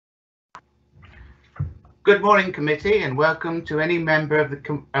Good morning, committee, and welcome to any member of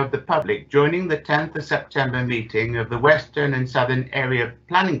the public joining the 10th of September meeting of the Western and Southern Area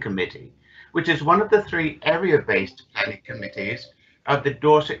Planning Committee, which is one of the three area-based planning committees of the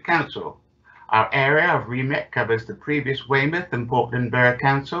Dorset Council. Our area of remit covers the previous Weymouth and Portland Borough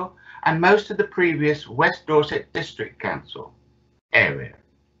Council and most of the previous West Dorset District Council area.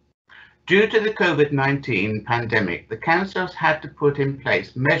 Due to the COVID-19 pandemic, the council has had to put in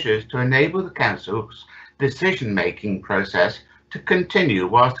place measures to enable the council's decision-making process to continue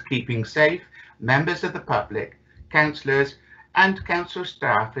whilst keeping safe members of the public, councillors and council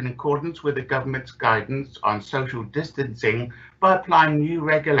staff in accordance with the government's guidance on social distancing by applying new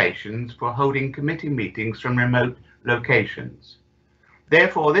regulations for holding committee meetings from remote locations.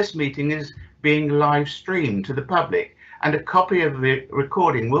 Therefore, this meeting is being live streamed to the public, and a copy of the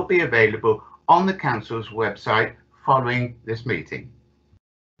recording will be available on the council's website following this meeting.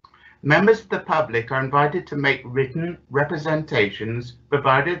 Members of the public are invited to make written representations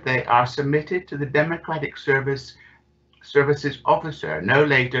provided they are submitted to the Democratic Services Officer no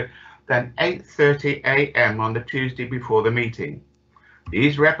later than 8:30 a.m. on the Tuesday before the meeting.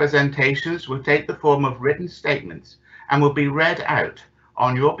 These representations will take the form of written statements and will be read out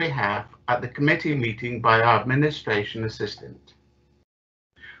on your behalf at the committee meeting by our administration assistant.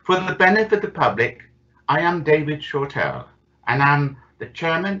 For the benefit of the public, I am David Shortell and I'm the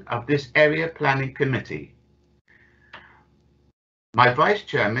chairman of this area planning committee. My vice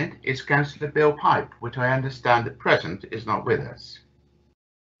chairman is Councillor Bill Pipe, which I understand at present is not with us.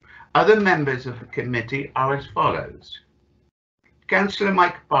 Other members of the committee are as follows. Councillor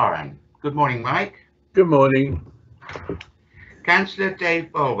Mike Barron. Good morning, Mike. Good morning. Councillor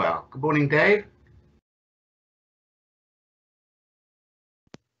Dave Bolwell. Good morning, Dave.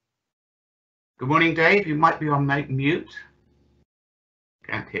 Good morning, Dave. You might be on mute.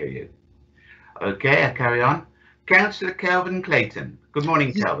 Can't hear you. Okay, I'll carry on. Councillor Kelvin Clayton. Good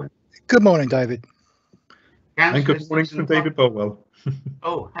morning, Kelvin. Good morning, David. And good morning from David Bolwell.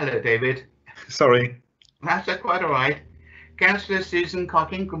 Oh, hello, David. Sorry. That's quite all right. Councillor Susan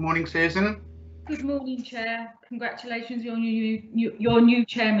Cocking. Good morning, Susan. Good morning, Chair. Congratulations on your new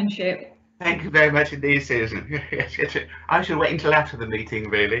chairmanship. Thank you very much indeed, Susan. I should wait until after the meeting,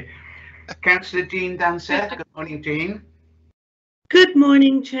 really. Councillor Jean Dansett. Good morning, Jean. Good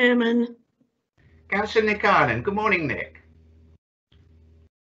morning, Chairman. Councillor Nick Ireland. Good morning, Nick.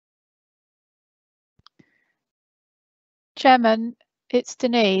 Chairman, it's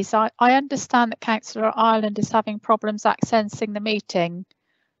Denise. I understand that Councillor Ireland is having problems accessing the meeting.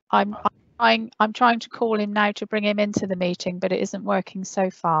 I'm trying to call him now to bring him into the meeting, but it isn't working so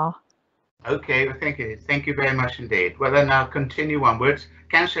far. Okay, well, thank you very much indeed. Well, then I'll continue onwards.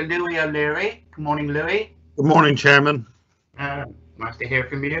 Councillor Louis O'Leary. Good morning, Louis. Good morning, Chairman. Nice to hear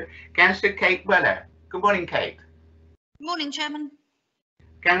from you. Councillor Kate Weller. Good morning, Kate. Good morning, Chairman.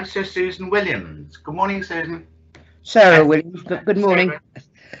 Councillor Susan Williams. Good morning, Susan. Sarah Williams. Good morning. Sarah.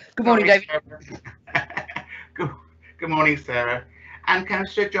 Good morning, David. Good morning, Sarah. And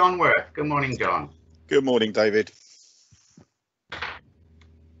Councillor John Worth. Good morning, John. Good morning, David.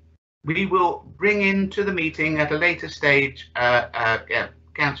 We will bring into the meeting at a later stage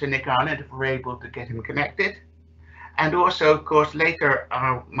Councillor Nick Ireland if we're able to get him connected. And also, of course, later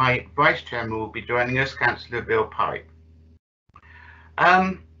my vice chairman will be joining us, Councillor Bill Pipe.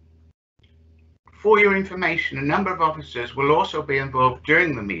 For your information, a number of officers will also be involved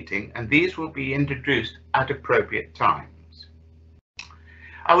during the meeting, and these will be introduced at appropriate times.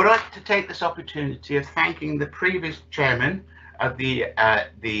 I would like to take this opportunity of thanking the previous chairman of the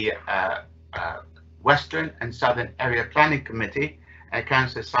Western and Southern Area Planning Committee,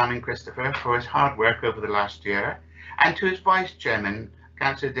 Councillor Simon Christopher, for his hard work over the last year, and to his vice chairman,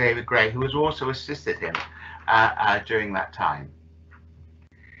 Councillor David Gray, who has also assisted him during that time.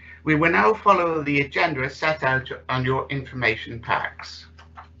 We will now follow the agenda set out on your information packs.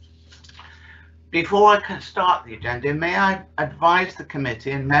 Before I can start the agenda, may I advise the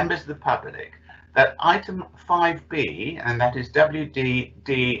committee and members of the public that item 5B, and that is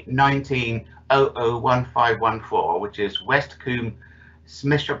WDD 19001514, which is West Combe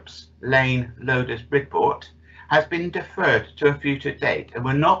Smishops Lane, Loders, Bridport, has been deferred to a future date and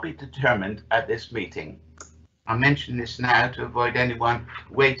will not be determined at this meeting. I mention this now to avoid anyone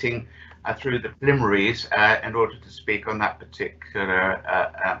waiting through the preliminaries in order to speak on that particular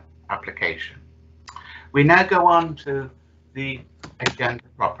application. We now go on to the agenda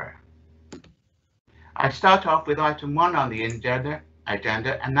proper. I start off with item 1 on the agenda,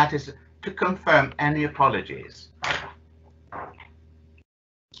 and that is to confirm any apologies.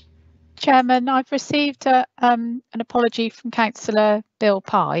 Chairman, I've received an apology from Councillor Bill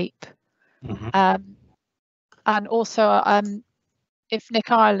Pipe. And also, if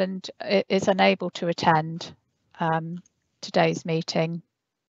Nick Ireland is unable to attend today's meeting,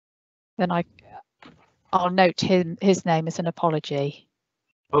 then I'll note his name as an apology.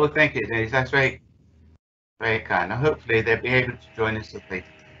 Oh, thank you, Denise. That's very, very kind. Now, hopefully they'll be able to join us at later.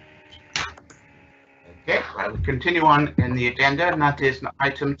 Okay, well, we'll continue on in the agenda, and that is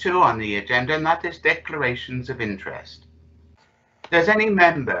item 2 on the agenda, and that is declarations of interest. Does any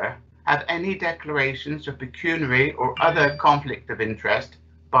member have any declarations of pecuniary or other conflict of interest,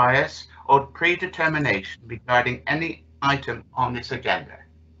 bias, or predetermination regarding any item on this agenda?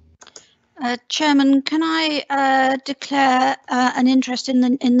 Chairman, can I declare an interest in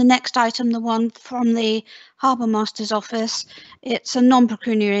the next item, the one from the Harbour Master's office? It's a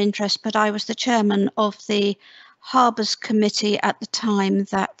non-pecuniary interest, but I was the chairman of the Harbours Committee at the time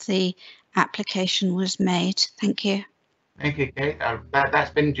that the application was made. Thank you. Thank you, Kate. That's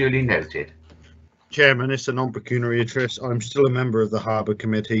been duly noted. Chairman, it's a non-pecuniary interest. I'm still a member of the Harbour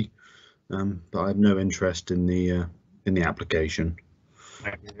Committee, but I have no interest in the application.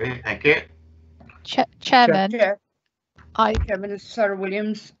 Thank you. Chairman, Chairman is Sarah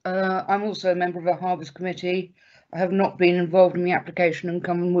Williams. I'm also a member of the Harbours Committee. I have not been involved in the application and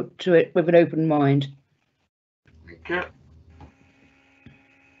come to it with an open mind. Thank you.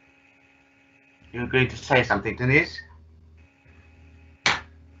 You agreed to say something, Denise?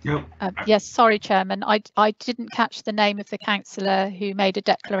 No. yes, sorry, Chairman. I didn't catch the name of the councillor who made a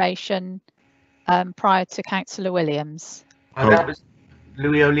declaration prior to Councillor Williams. That was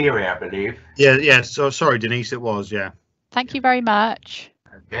Louis O'Leary, I believe. Yeah. So sorry, Denise. It was. Yeah. Thank you very much.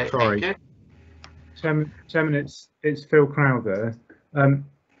 Okay. Sorry. Thank you. Chairman, it's Phil Crowther.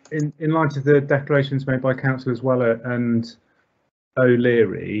 In light of the declarations made by Councillors Weller and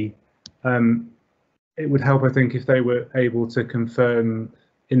O'Leary, it would help, I think, if they were able to confirm,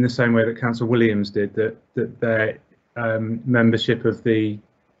 in the same way that Councillor Williams did, that their membership of the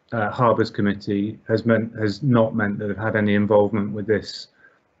Harbours Committee has not meant that they've had any involvement with this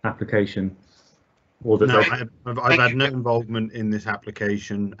application. Or that No, I've had no involvement in this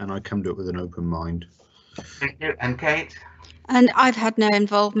application, and I come to it with an open mind. Thank you. And Kate? And I've had no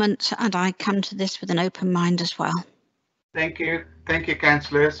involvement, and I come to this with an open mind as well. Thank you. Thank you,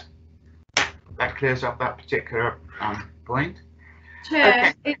 councillors. That clears up that particular point.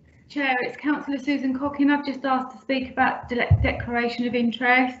 Chair, it's Councillor Susan Cockin. I've just asked to speak about declaration of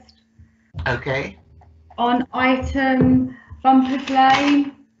interest. Okay. On item Bumpers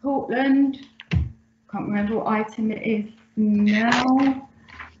Lane, Portland. Can't remember what item it is now.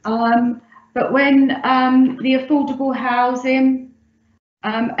 But when the affordable housing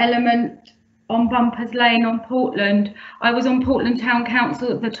element on Bumpers Lane on Portland, I was on Portland Town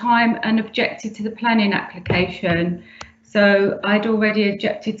Council at the time and objected to the planning application. So I'd already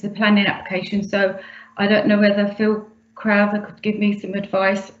objected to the planning application. So I don't know whether Phil Crowther could give me some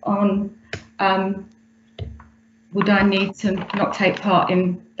advice on would I need to not take part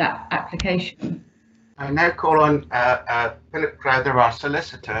in that application? I now call on Philip Crowther, our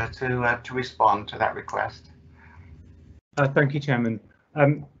solicitor, to respond to that request. Thank you, Chairman.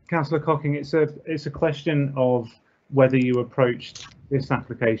 Councillor Cocking, it's a question of whether you approached this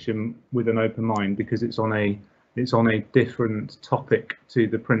application with an open mind, because it's on a different topic to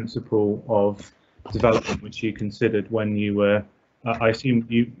the principle of development which you considered when you were. I assume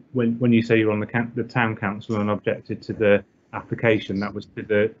when you say you're on the town council and objected to the application, that was to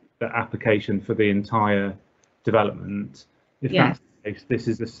the application for the entire development. If that's the case, this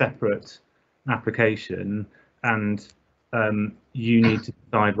is a separate application, and you need to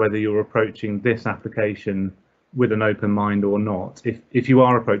decide whether you're approaching this application with an open mind or not. If you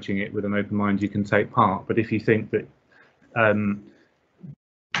are approaching it with an open mind, you can take part. But if you think that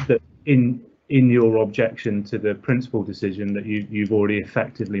that in your objection to the principal decision that you've already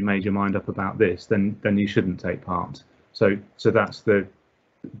effectively made your mind up about this, then you shouldn't take part. So that's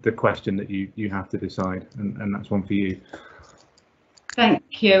the question that you have to decide, and that's one for you.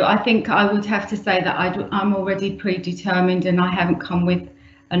 Thank you. I think I would have to say that I'm already predetermined, and I haven't come with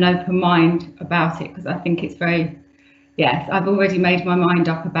an open mind about it, because I think it's very, yes, I've already made my mind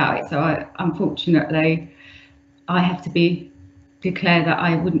up about it. So unfortunately, I have to declare that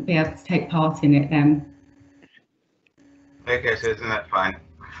I wouldn't be able to take part in it then. Okay, Susan, that's fine.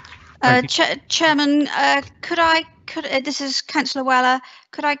 Chairman, this is Councillor Weller.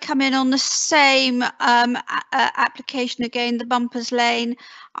 Could I come in on the same application again, the Bumpers Lane?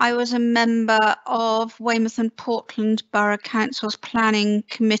 I was a member of Weymouth and Portland Borough Council's Planning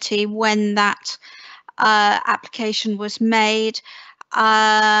Committee when that application was made.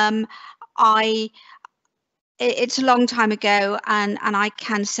 it's a long time ago, and I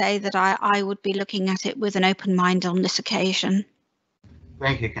can say that I would be looking at it with an open mind on this occasion.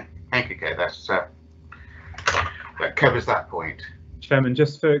 Thank you, Kay. That covers that point. Chairman,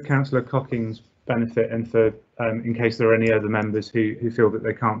 just for Councillor Cocking's benefit and for in case there are any other members who feel that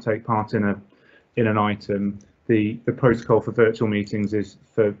they can't take part in an item, the protocol for virtual meetings is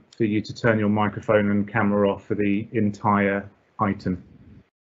for you to turn your microphone and camera off for the entire item.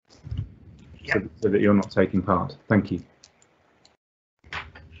 So that you're not taking part. Thank you.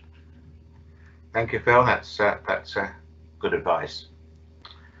 Thank you, Phil. That's good advice.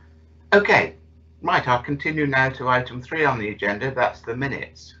 Okay, right. I'll continue now to item 3 on the agenda. That's the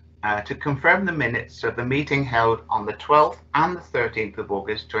minutes. To confirm the minutes of the meeting held on the 12th and the 13th of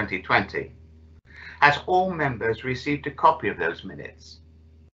August 2020. Has all members received a copy of those minutes?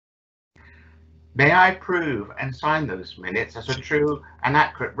 May I prove and sign those minutes as a true and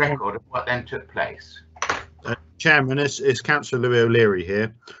accurate record of what then took place? Chairman, it's Councillor Louis O'Leary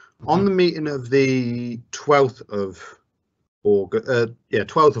here. On the meeting of the 12th of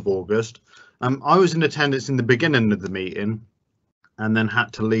August, I was in attendance in the beginning of the meeting and then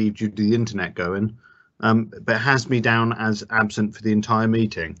had to leave due to the internet going, but it has me down as absent for the entire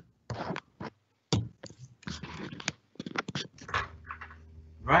meeting.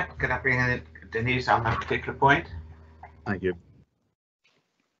 Right, can I bring in Denise on that particular point? Thank you.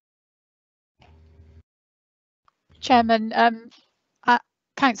 Chairman,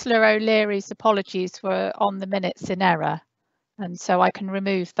 Councillor O'Leary's apologies were on the minutes in error, and so I can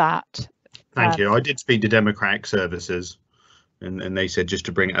remove that. Thank you. I did speak to Democratic Services, and they said just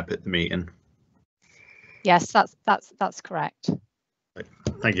to bring it up at the meeting. Yes, that's correct.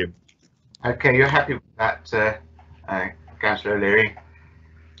 Thank you. Okay, you're happy with that, Councillor O'Leary?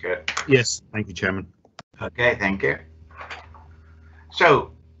 Good. Yes, thank you, Chairman. Okay, thank you.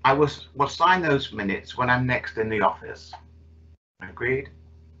 So I will sign those minutes when I'm next in the office. Agreed?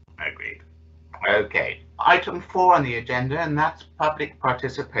 Agreed. Okay, item 4 on the agenda, and that's public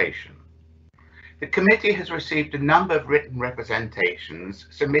participation. The committee has received a number of written representations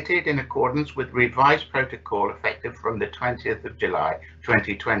submitted in accordance with revised protocol effective from the 20th of July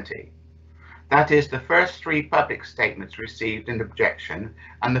 2020. That is, the first 3 public statements received in objection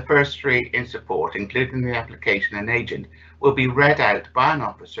and the first 3 in support, including the application and agent, will be read out by an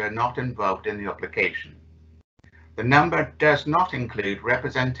officer not involved in the application. The number does not include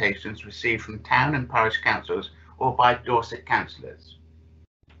representations received from town and parish councils or by Dorset councillors.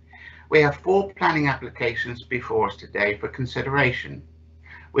 We have 4 planning applications before us today for consideration.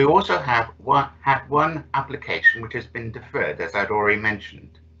 We also have one application which has been deferred, as I'd already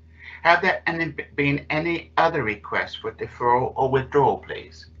mentioned. Have there been any other requests for deferral or withdrawal,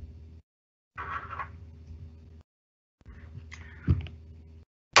 please?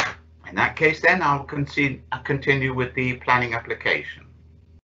 In that case, then I'll continue with the planning application.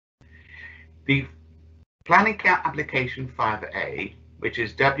 The planning application 5A, which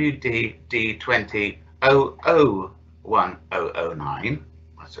is WDD 20001009,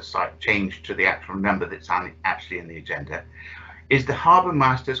 that's a slight change to the actual number that's actually in the agenda, is the Harbour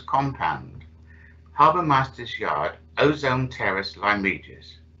Masters compound, Harbour Masters Yard, Ozone Terrace, Lyme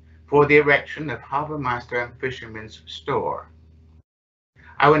Regis, for the erection of Harbour Master and Fisherman's Store.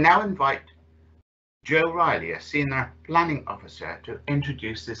 I will now invite Joe Riley, a Senior Planning Officer, to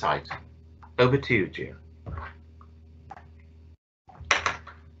introduce this item. Over to you, Joe.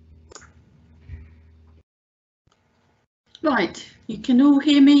 Right, you can all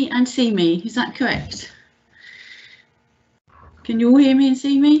hear me and see me, is that correct? Can you all hear me and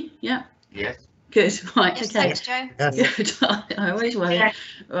see me? Yeah. Yes. Good. Right. Yes, okay. thanks, Joe. Good. I always worry. Yeah.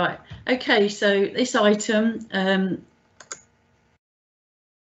 Right. Okay. So this item,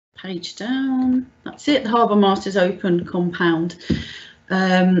 page down. That's it. The Harbour Masters Open Compound,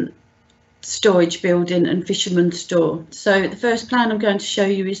 storage building and fisherman's store. So the first plan I'm going to show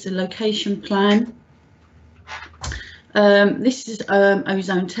you is the location plan. This is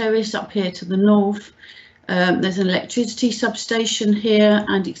Ozone Terrace up here to the north. There's an electricity substation here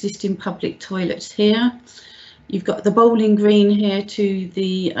and existing public toilets here. You've got the bowling green here to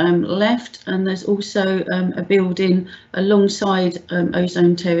the left, and there's also a building alongside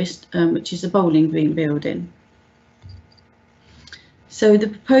Ozone Terrace, which is a bowling green building. So the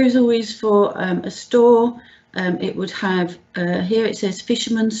proposal is for a store. It would have, here it says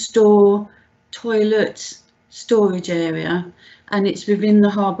fisherman's store, toilets, storage area, and it's within the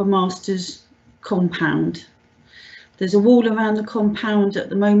Harbour Masters compound. There's a wall around the compound at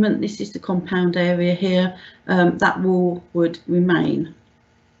the moment. This is the compound area here. That wall would remain.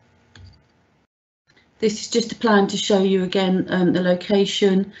 This is just a plan to show you again the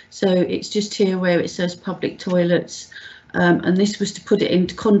location. So it's just here where it says public toilets. And this was to put it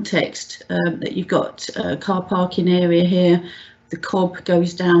into context that you've got a car parking area here. The Cobb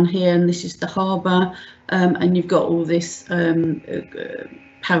goes down here, and this is the harbour. And you've got all this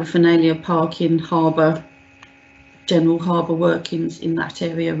paraphernalia parking, harbour, general harbour workings in that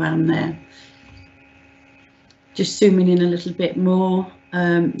area around there. Just zooming in a little bit more.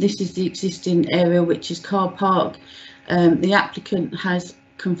 This is the existing area, which is car park. The applicant has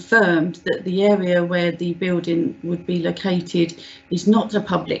confirmed that the area where the building would be located is not a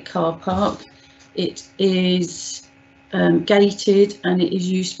public car park. It is gated, and it is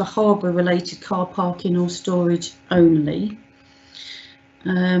used for harbour related car parking or storage only.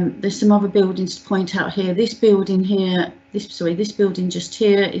 There's some other buildings to point out here. This building here, this building just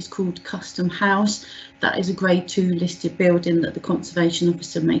here is called Custom House. That is a Grade 2 listed building that the Conservation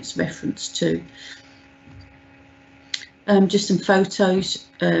Officer makes reference to. Just some photos,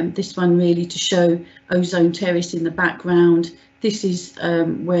 this one really to show Ozone Terrace in the background. This is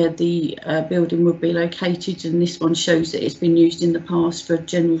where the building would be located, and this one shows that it's been used in the past for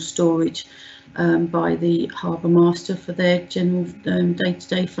general storage by the Harbour Master for their general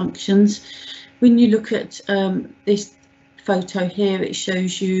day-to-day functions. When you look at this photo here, it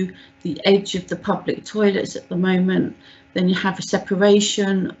shows you the edge of the public toilets at the moment. Then you have a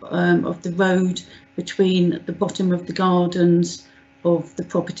separation of the road between the bottom of the gardens of the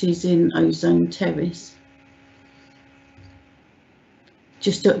properties in Ozone Terrace.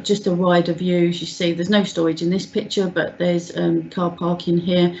 Just a wider view, as you see, there's no storage in this picture, but there's car parking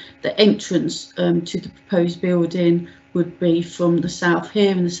here. The entrance to the proposed building would be from the south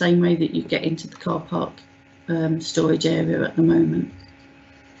here, in the same way that you get into the car park storage area at the moment.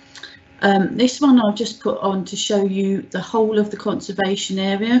 This one I've just put on to show you the whole of the conservation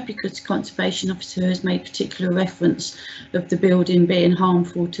area, because the Conservation Officer has made particular reference of the building being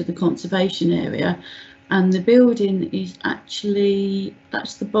harmful to the conservation area. And the building is actually,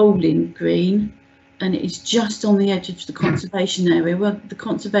 that's the bowling green, and it is just on the edge of the conservation area. Well, the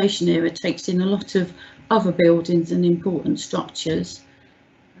conservation area takes in a lot of other buildings and important structures.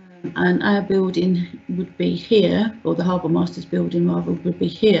 And our building would be here, or the Harbour Master's building rather, would be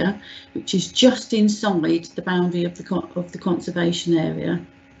here, which is just inside the boundary of the conservation area.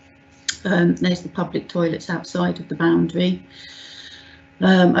 There's the public toilets outside of the boundary.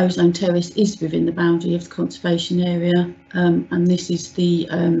 Ozone Terrace is within the boundary of the conservation area, and this is the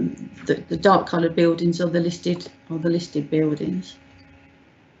dark coloured buildings are the listed buildings.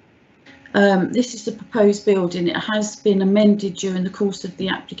 This is the proposed building. It has been amended during the course of the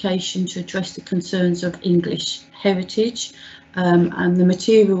application to address the concerns of English heritage, and the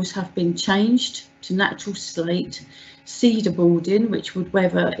materials have been changed to natural slate, cedar boarding, which would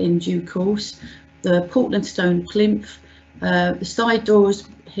weather in due course, the Portland stone plinth. The side doors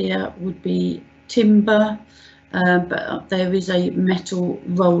here would be timber, but there is a metal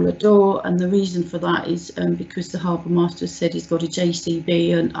roller door, and the reason for that is because the Harbour Master said he's got a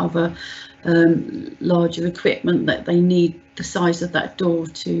JCB and other larger equipment that they need the size of that door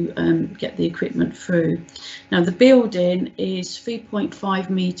to get the equipment through. Now the building is 3.5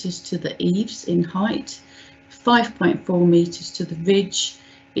 metres to the eaves in height, 5.4 metres to the ridge.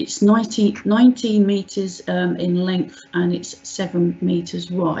 It's 19 metres in length, and it's 7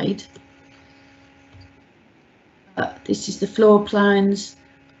 metres wide. This is the floor plans.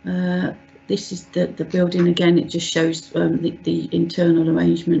 This is the building again. It just shows the internal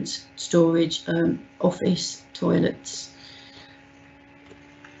arrangements, storage, office, toilets.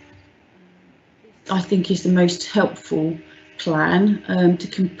 I think is the most helpful plan to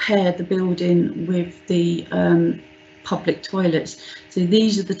compare the building with the public toilets. So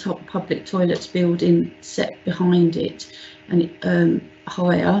these are the top public toilets building set behind it, and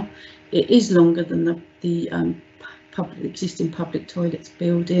higher. It is longer than the existing public toilets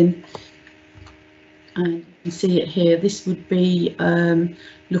building, and you can see it here. This would be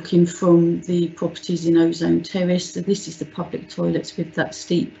looking from the properties in Ozone Terrace. So this is the public toilets with that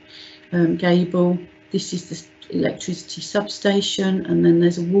steep gable. This is the electricity substation, and then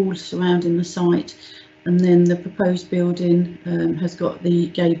there's a wall surrounding the site. And then the proposed building has got the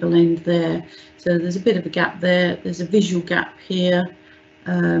gable end there. So there's a bit of a gap there. There's a visual gap here.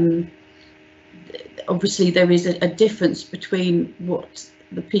 Obviously, there is a difference between what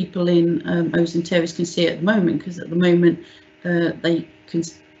the people in Ozone Terrace can see at the moment, because at the moment they can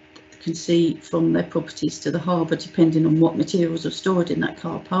see from their properties to the harbour, depending on what materials are stored in that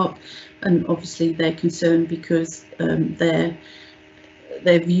car park. And obviously they're concerned because their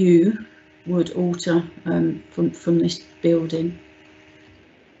view would alter from this building.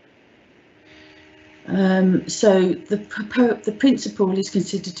 So the principle is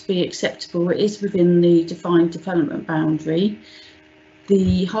considered to be acceptable. It is within the defined development boundary.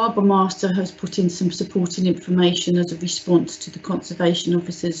 The Harbour Master has put in some supporting information as a response to the Conservation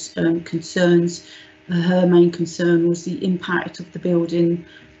Officer's concerns. Her main concern was the impact of the building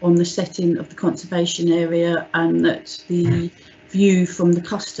on the setting of the conservation area, and that the view from the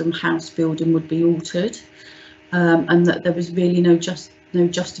Custom House building would be altered, and that there was really no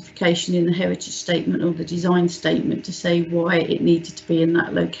justification in the heritage statement or the design statement to say why it needed to be in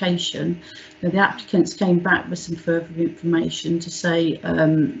that location. Now, the applicants came back with some further information to say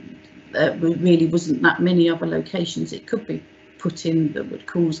there really wasn't that many other locations it could be put in that would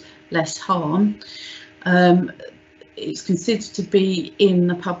cause less harm. It's considered to be in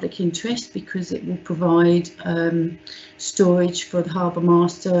the public interest because it will provide storage for the harbour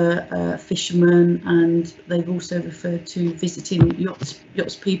master, fishermen, and they've also referred to visiting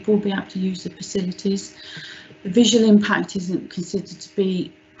yachts people will be able to use the facilities. The visual impact isn't considered to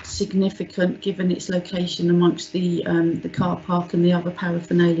be significant given its location amongst the car park and the other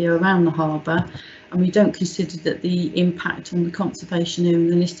paraphernalia around the harbour, and we don't consider that the impact on the conservation area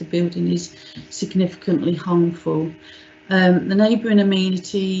and the listed building is significantly harmful. The neighbouring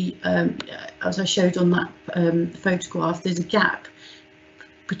amenity, as I showed on that photograph, there's a gap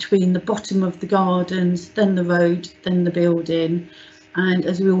between the bottom of the gardens, then the road, then the building. And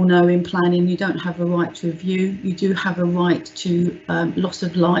as we all know, in planning, you don't have a right to a view. You do have a right to loss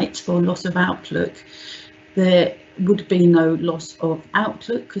of light or loss of outlook. There would be no loss of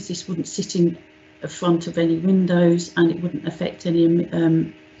outlook because this wouldn't sit in front of any windows, and it wouldn't affect any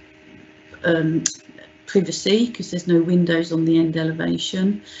privacy because there's no windows on the end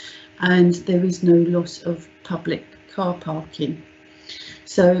elevation, and there is no loss of public car parking.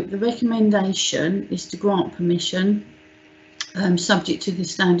 So the recommendation is to grant permission subject to the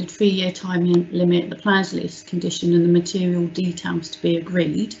standard 3-year time limit, the plans list condition and the material details to be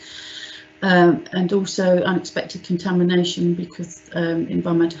agreed, and also unexpected contamination because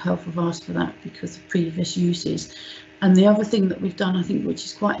environmental health have asked for that because of previous uses. And the other thing that we've done, I think, which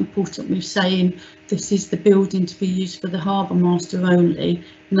is quite important, we're saying this is the building to be used for the harbour master only,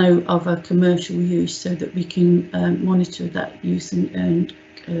 no other commercial use, so that we can monitor that use and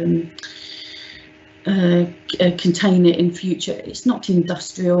contain it in future. It's not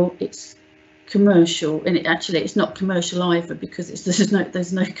industrial, it's commercial, and it's not commercial either because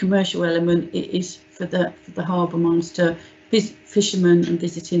there's no commercial element. It is for the harbour master, fishermen and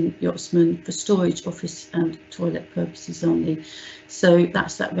visiting yachtsmen, for storage, office and toilet purposes only. So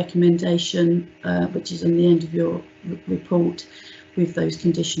that's that recommendation, which is on the end of your report with those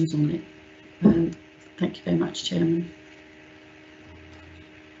conditions on it. Thank you very much, Chairman.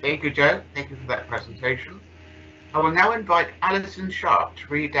 Thank you, Joe. Thank you for that presentation. I will now invite Alison Sharp to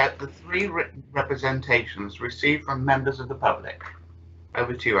read out the 3 written representations received from members of the public.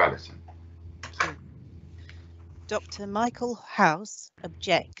 Over to you, Alison. Dr. Michael House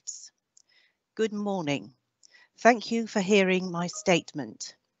objects. Good morning. Thank you for hearing my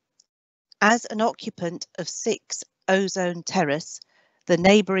statement. As an occupant of 6 Ozone Terrace, the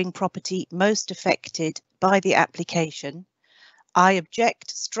neighbouring property most affected by the application, I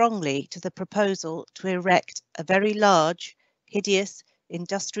object strongly to the proposal to erect a very large, hideous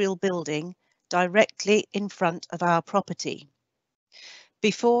industrial building directly in front of our property.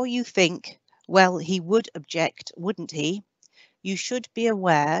 Before you think, well, he would object, wouldn't he? You should be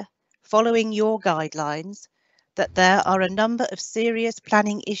aware, following your guidelines, that there are a number of serious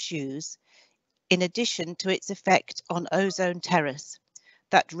planning issues, in addition to its effect on Ozone Terrace,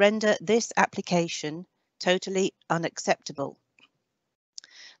 that render this application totally unacceptable.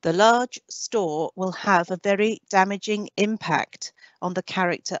 The large store will have a very damaging impact on the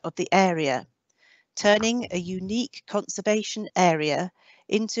character of the area, turning a unique conservation area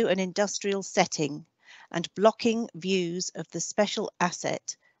into an industrial setting and blocking views of the special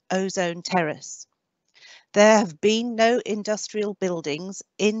asset, Ozone Terrace. There have been no industrial buildings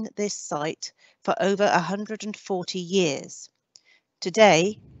in this site for over 140 years.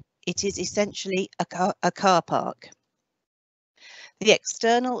 Today, it is essentially a car park. The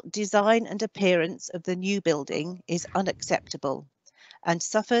external design and appearance of the new building is unacceptable and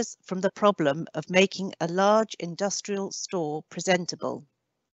suffers from the problem of making a large industrial store presentable.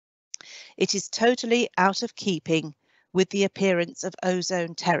 It is totally out of keeping with the appearance of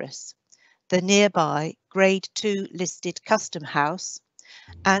Ozone Terrace, the nearby Grade 2 listed Custom House,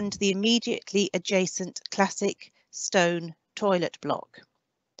 and the immediately adjacent classic stone toilet block.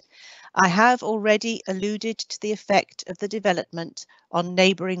 I have already alluded to the effect of the development on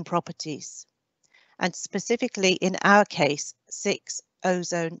neighbouring properties, and specifically in our case, 6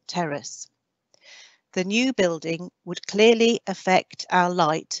 Ozone Terrace. The new building would clearly affect our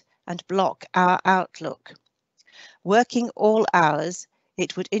light and block our outlook. Working all hours,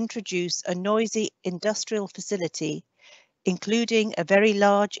 it would introduce a noisy industrial facility, including a very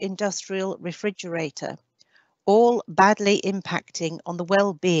large industrial refrigerator, all badly impacting on the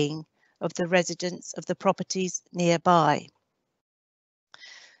well-being of the residents of the properties nearby.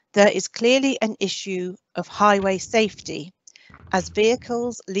 There is clearly an issue of highway safety, as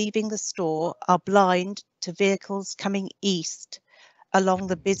vehicles leaving the store are blind to vehicles coming east along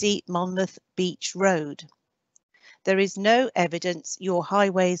the busy Monmouth Beach Road. There is no evidence your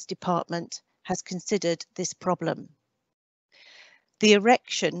Highways Department has considered this problem. The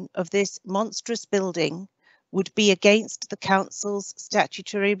erection of this monstrous building would be against the Council's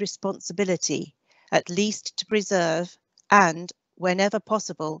statutory responsibility, at least to preserve and, whenever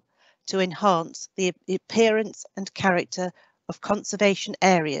possible, to enhance the appearance and character of conservation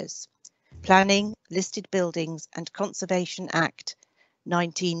areas, Planning, Listed Buildings and Conservation Act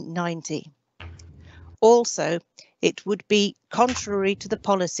 1990. Also, it would be contrary to the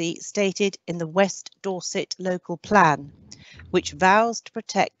policy stated in the West Dorset Local Plan, which vows to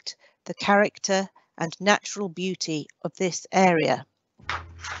protect the character and natural beauty of this area.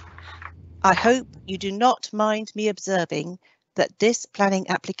 I hope you do not mind me observing that this planning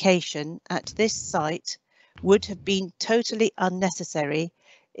application at this site would have been totally unnecessary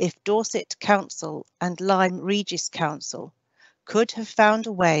if Dorset Council and Lyme Regis Council could have found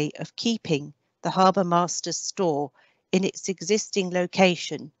a way of keeping the Harbour Master's store in its existing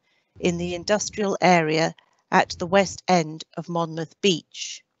location in the industrial area at the west end of Monmouth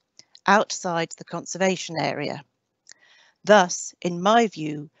Beach, outside the conservation area. Thus, in my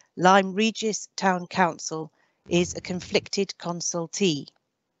view, Lyme Regis Town Council is a conflicted consultee.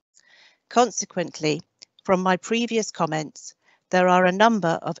 Consequently, from my previous comments, there are a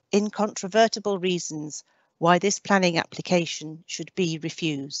number of incontrovertible reasons why this planning application should be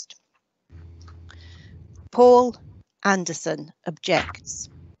refused. Paul Anderson objects.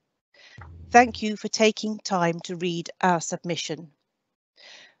 Thank you for taking time to read our submission.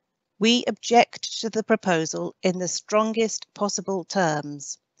 We object to the proposal in the strongest possible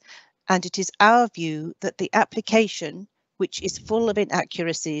terms, and it is our view that the application, which is full of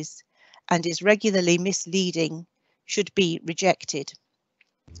inaccuracies and is regularly misleading, should be rejected.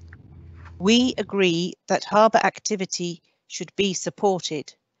 We agree that harbour activity should be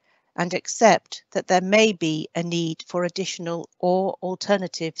supported and accept that there may be a need for additional or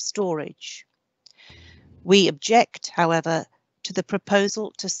alternative storage. We object, however, to the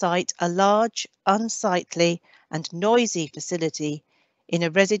proposal to site a large, unsightly and noisy facility in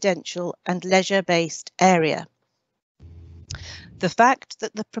a residential and leisure-based area. The fact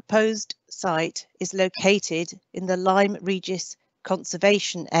that the proposed site is located in the Lyme Regis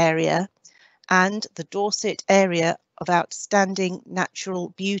Conservation Area and the Dorset Area of Outstanding Natural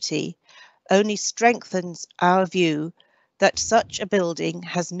Beauty only strengthens our view that such a building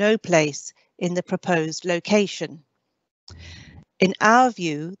has no place in the proposed location. In our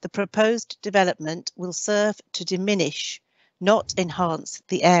view, the proposed development will serve to diminish, not enhance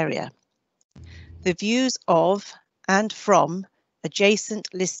the area. The views of and from adjacent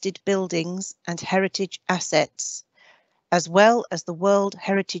listed buildings and heritage assets, as well as the World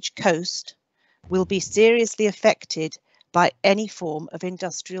Heritage Coast, will be seriously affected by any form of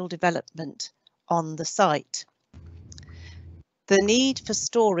industrial development on the site. The need for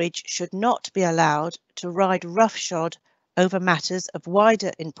storage should not be allowed to ride roughshod over matters of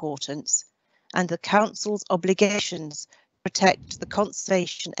wider importance, and the Council's obligations to protect the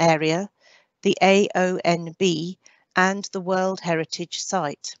conservation area, the AONB, and the World Heritage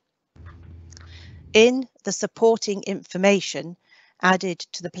Site. In the supporting information added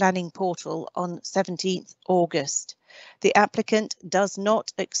to the planning portal on 17th August, the applicant does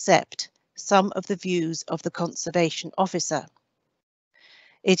not accept some of the views of the Conservation Officer.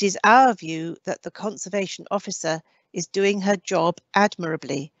 It is our view that the Conservation Officer is doing her job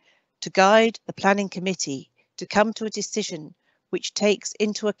admirably to guide the Planning Committee to come to a decision which takes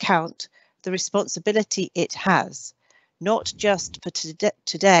into account the responsibility it has, not just for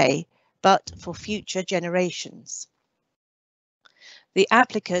today, but for future generations. The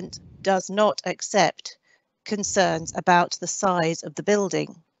applicant does not accept concerns about the size of the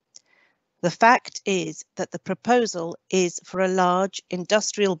building. The fact is that the proposal is for a large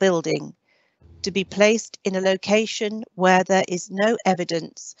industrial building to be placed in a location where there is no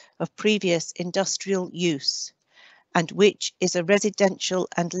evidence of previous industrial use, and which is a residential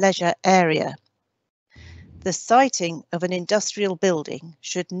and leisure area. The siting of an industrial building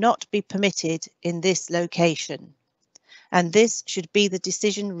should not be permitted in this location, and this should be the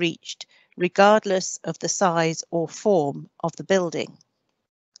decision reached regardless of the size or form of the building.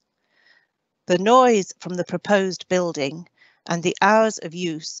 The noise from the proposed building and the hours of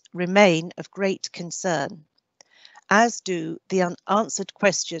use remain of great concern, as do the unanswered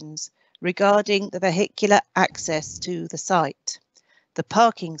questions regarding the vehicular access to the site, the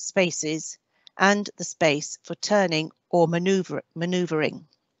parking spaces, and the space for turning or manoeuvring,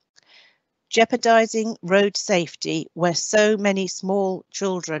 jeopardising road safety where so many small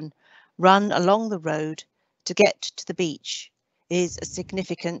children run along the road to get to the beach is a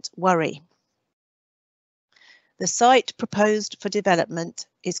significant worry. The site proposed for development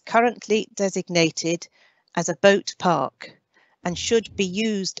is currently designated as a boat park and should be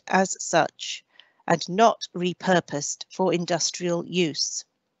used as such and not repurposed for industrial use.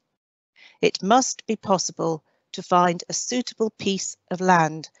 It must be possible to find a suitable piece of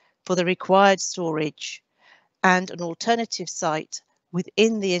land for the required storage and an alternative site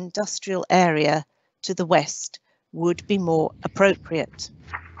within the industrial area to the west would be more appropriate.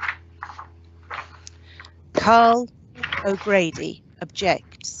 Carl O'Grady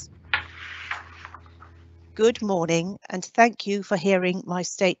objects. Good morning and thank you for hearing my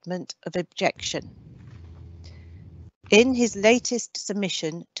statement of objection. In his latest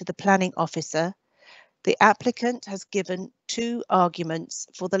submission to the planning officer, the applicant has given two arguments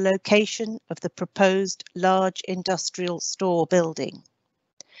for the location of the proposed large industrial store building.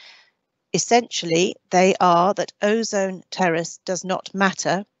 Essentially, they are that Ozone Terrace does not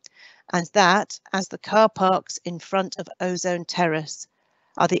matter, and that, as the car parks in front of Ozone Terrace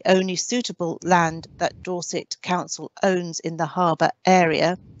are the only suitable land that Dorset Council owns in the harbour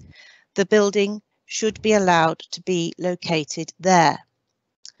area, the building should be allowed to be located there.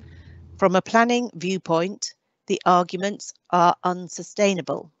 From a planning viewpoint, the arguments are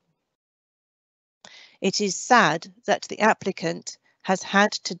unsustainable. It is sad that the applicant has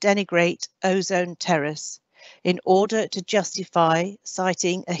had to denigrate Ozone Terrace in order to justify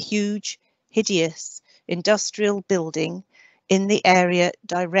citing a huge, hideous industrial building in the area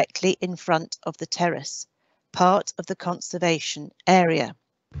directly in front of the terrace, part of the conservation area.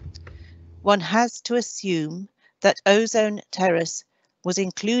 One has to assume that Ozone Terrace was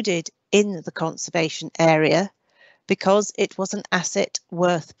included in the conservation area because it was an asset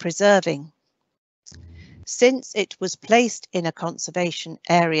worth preserving. Since it was placed in a conservation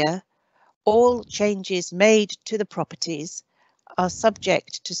area, all changes made to the properties are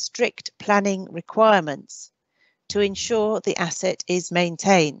subject to strict planning requirements to ensure the asset is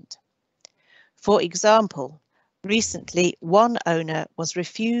maintained. For example, recently one owner was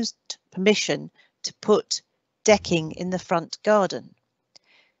refused permission to put decking in the front garden.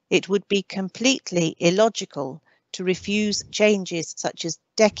 It would be completely illogical to refuse changes such as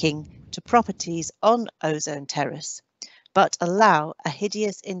decking to properties on Ozone Terrace, but allow a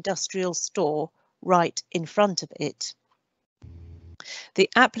hideous industrial store right in front of it. The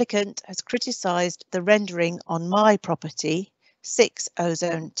applicant has criticised the rendering on my property, 6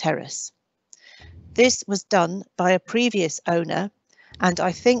 Ozone Terrace. This was done by a previous owner, and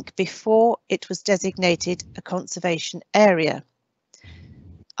I think before it was designated a conservation area.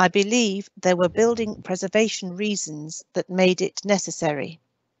 I believe there were building preservation reasons that made it necessary.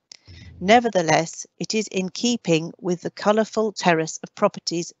 Nevertheless, it is in keeping with the colourful terrace of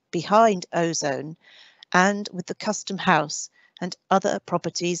properties behind Ozone and with the Custom House and other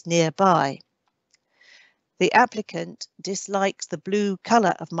properties nearby. The applicant dislikes the blue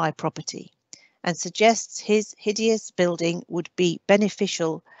colour of my property and suggests his hideous building would be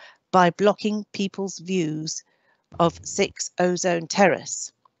beneficial by blocking people's views of 6 Ozone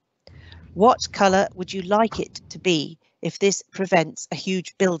Terrace. What colour would you like it to be if this prevents a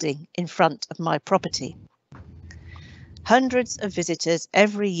huge building in front of my property? Hundreds of visitors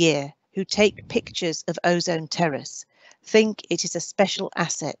every year who take pictures of Ozone Terrace think it is a special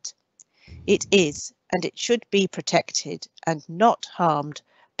asset. It is, and it should be protected and not harmed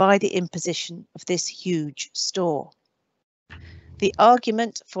by the imposition of this huge store. The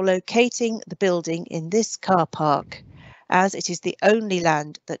argument for locating the building in this car park, as it is the only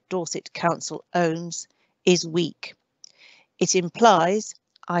land that Dorset Council owns, is weak. It implies,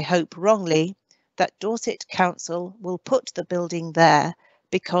 I hope wrongly, that Dorset Council will put the building there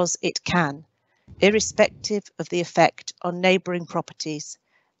because it can, irrespective of the effect on neighbouring properties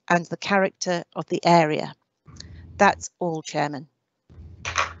and the character of the area. That's all, Chairman.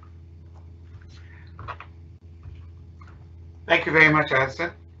 Thank you very much,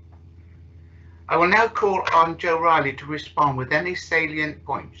 Alison. I will now call on Jo Riley to respond with any salient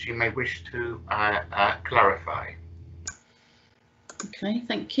points you may wish to clarify. Okay,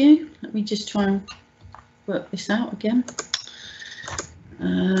 thank you. Let me just try and work this out again.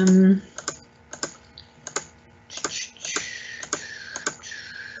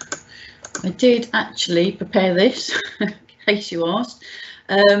 I did actually prepare this, in case you asked.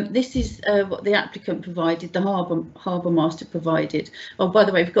 This is what the applicant provided, the Harbour Master provided. Oh, by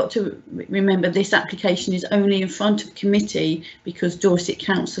the way, we've got to remember this application is only in front of committee because Dorset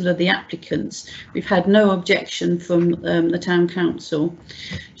Council are the applicants. We've had no objection from the Town Council.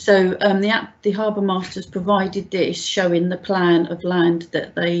 So the Harbour Masters provided this showing the plan of land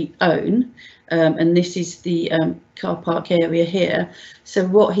that they own. And this is the car park area here. So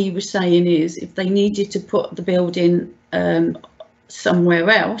what he was saying is if they needed to put the building somewhere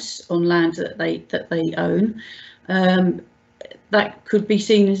else on land that they own, that could be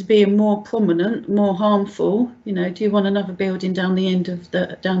seen as being more prominent, more harmful. You know, do you want another building down the end of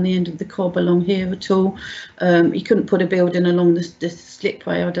the cob along here at all? You couldn't put a building along the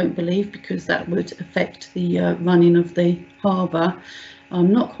slipway, I don't believe, because that would affect the running of the harbour.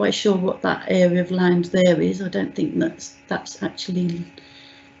 I'm not quite sure what that area of land there is. I don't think that's actually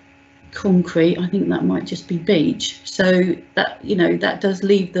concrete. I think that might just be beach. So that, you know, that does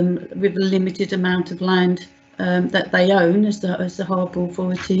leave them with a limited amount of land that they own as the Harbour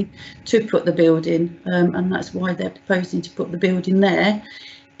Authority to put the building, and that's why they're proposing to put the building there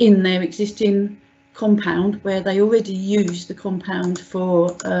in their existing compound where they already use the compound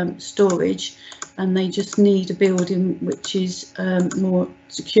for storage, and they just need a building which is more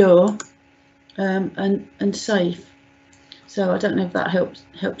secure and safe. So I don't know if that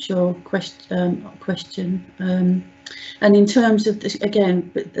helps your question. And in terms of this, again,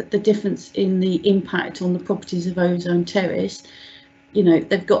 the difference in the impact on the properties of Ozone Terrace, you know,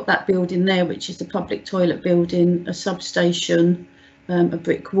 they've got that building there, which is the public toilet building, a substation, a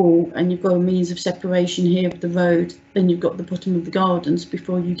brick wall, and you've got a means of separation here of the road. Then you've got the bottom of the gardens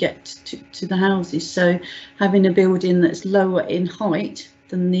before you get to the houses. So having a building that's lower in height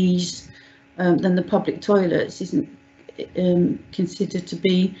than these, than the public toilets, isn't considered to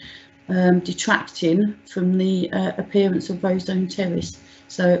be detracting from the appearance of Ozone Terrace.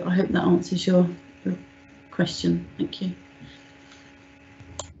 So I hope that answers your question. Thank you.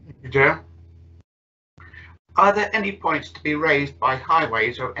 Thank you, Jo. Are there any points to be raised by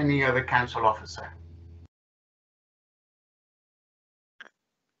Highways or any other council officer?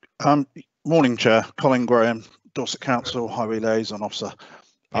 Morning, Chair. Colin Graham, Dorset Council Highway Liaison Officer.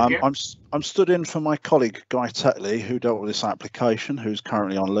 I'm stood in for my colleague Guy Tetley, who dealt with this application, who's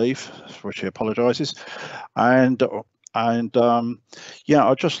currently on leave, for which he apologises. And yeah,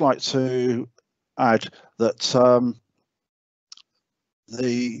 I'd just like to add that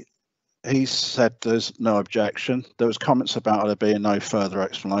he said there's no objection. There was comments about there being no further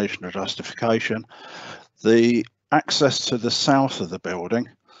explanation or justification. The access to the south of the building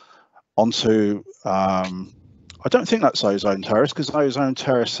onto I don't think that's Ozone Terrace, because Ozone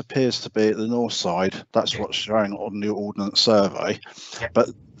Terrace appears to be at the north side. That's what's showing on the Ordnance Survey. Yeah. But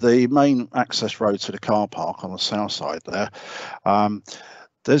the main access road to the car park on the south side there,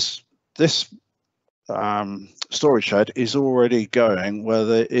 there's this storage shed is already going where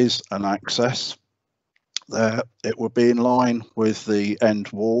there is an access there. It would be in line with the end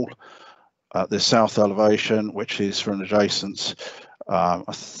wall at the south elevation, which is for an adjacent I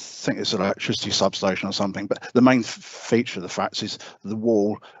think it's an electricity substation or something, but the main feature of the facts is the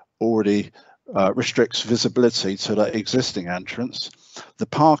wall already restricts visibility to the existing entrance. The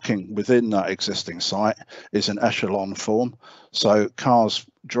parking within that existing site is an echelon form, so cars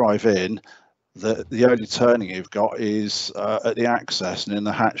drive in. The only turning you've got is at the access and in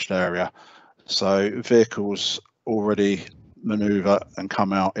the hatched area, so vehicles already manoeuvre and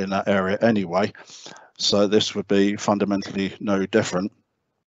come out in that area anyway. So this would be fundamentally no different.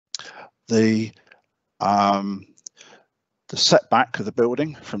 The setback of the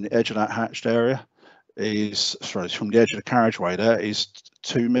building from the edge of that hatched area is, sorry, from the edge of the carriageway there is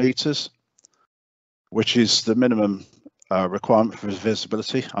 2 metres, which is the minimum requirement for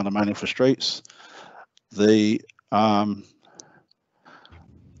visibility under manual for streets. The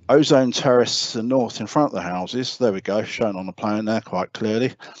Ozone Terrace to the north in front of the houses, there we go, shown on the plan there quite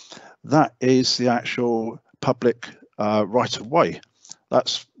clearly. That is the actual public right of way.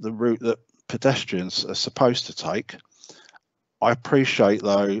 That's the route that pedestrians are supposed to take. I appreciate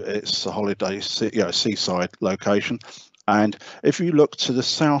though it's a holiday, seaside location, and if you look to the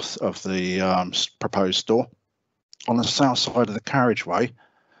south of the proposed store, on the south side of the carriageway,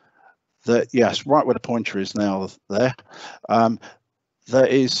 that yes, right where the pointer is now there,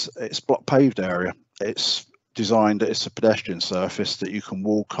 it's block paved area. It's designed, it's a pedestrian surface that you can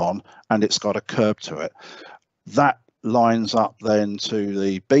walk on, and it's got a curb to it. That lines up then to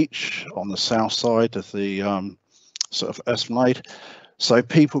the beach on the south side of the sort of esplanade. So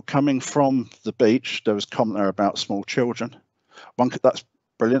people coming from the beach, there was comment there about small children. That's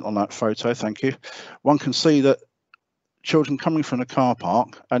brilliant on that photo, thank you. One can see that children coming from the car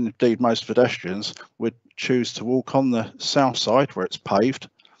park, and indeed most pedestrians, would choose to walk on the south side where it's paved.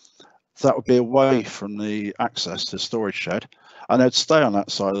 That would be away from the access to the storage shed, and they'd stay on that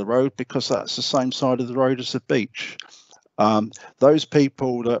side of the road because that's the same side of the road as the beach. Those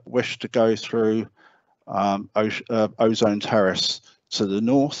people that wish to go through Ozone Terrace to the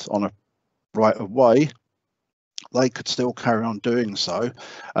north on a right of way, they could still carry on doing so.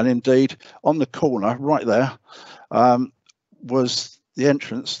 And indeed, on the corner right there was the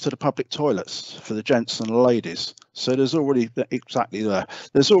entrance to the public toilets for the gents and the ladies. So there's already, exactly there,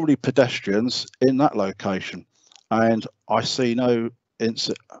 there's already pedestrians in that location, and I see no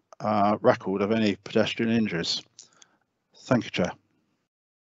record of any pedestrian injuries. Thank you, Chair.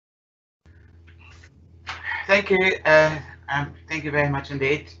 Thank you. Thank you very much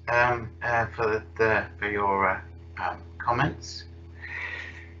indeed for your comments.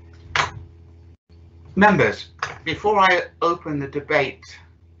 Members, before I open the debate,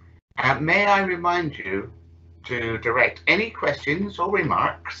 may I remind you to direct any questions or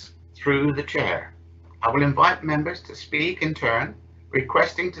remarks through the chair. I will invite members to speak in turn.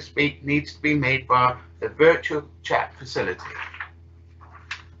 Requesting to speak needs to be made by the virtual chat facility.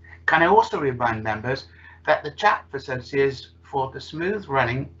 Can I also remind members that the chat facility is for the smooth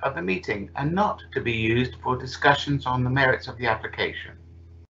running of the meeting and not to be used for discussions on the merits of the application.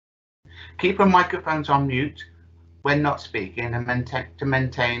 Keep your microphones on mute when not speaking and to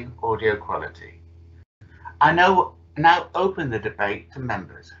maintain audio quality. I now open the debate to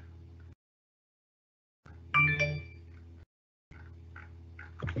members.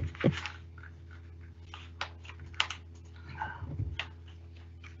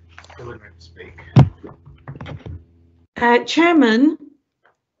 Who would like to speak? Chairman?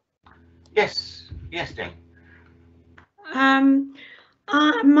 Yes, Jane.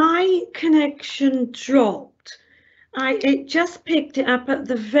 My connection dropped. It just picked it up at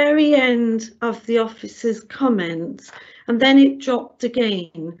the very end of the officer's comments, and then it dropped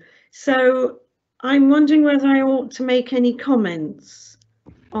again. So I'm wondering whether I ought to make any comments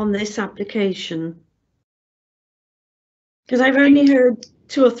on this application, because I've only heard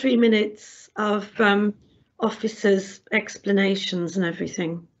 2 or 3 minutes of officers' explanations and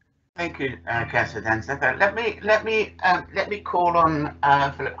everything. Thank you, Councillor Dancer. Let me call on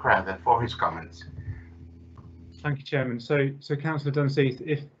Philip Crowther for his comments. Thank you, Chairman. So Councillor Dunseith,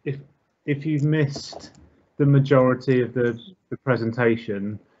 if you've missed the majority of the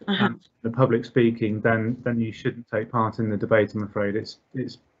presentation, the public speaking, then you shouldn't take part in the debate. I'm afraid it's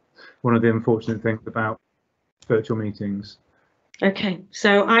one of the unfortunate things about virtual meetings. Okay,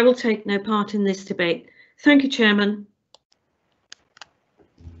 so I will take no part in this debate. Thank you, Chairman.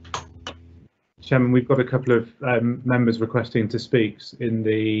 Chairman, we've got a couple of members requesting to speak in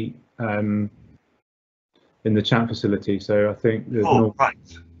the chat facility. So I think the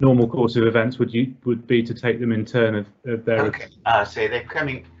normal course of events would be to take them in turn of their. Okay. So they're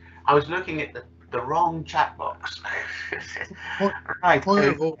coming. I was looking at the wrong chat box. Right. Point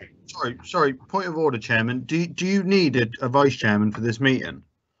of order. Sorry. Point of order, Chairman. Do you need a vice chairman for this meeting?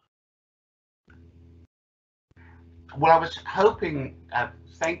 Well, I was hoping.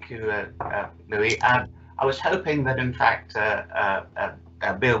 Thank you, Louis. I was hoping that, in fact,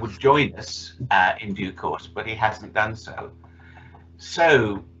 Bill would join us in due course, but he hasn't done so.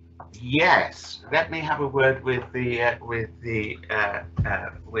 So, yes, let me have a word with the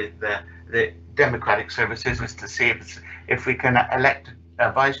Democratic Services as to see if we can elect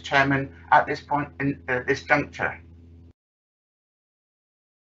a vice chairman at this point in this juncture.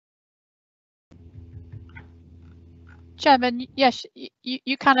 Chairman, yes,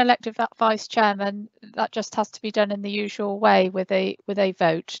 you can elect a vice chairman. That just has to be done in the usual way with a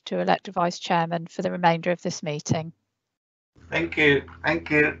vote to elect a vice chairman for the remainder of this meeting. Thank you.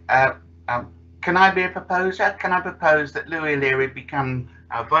 Can I be a proposer? Can I propose that Louis Leary become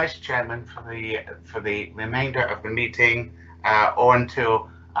our vice chairman for the remainder of the meeting, or until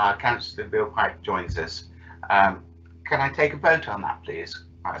Councillor Bill Pike joins us? Can I take a vote on that, please?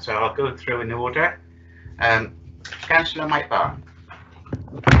 So I'll go through in order. Councillor Mike Barr.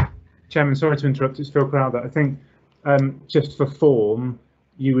 Chairman, sorry to interrupt. It's Phil Crowther. I think just for form,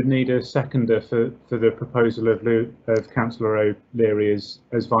 you would need a seconder for the proposal of Councillor O'Leary as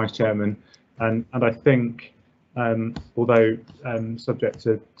vice chairman, and I think although subject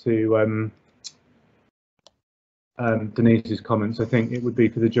to Denise's comments, I think it would be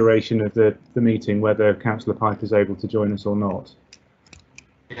for the duration of the meeting, whether Councillor Pike is able to join us or not.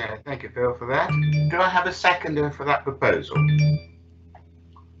 Yeah, thank you, Phil, for that. Do I have a seconder for that proposal?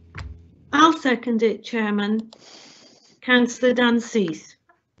 I'll second it, Chairman. Councillor Dunseith.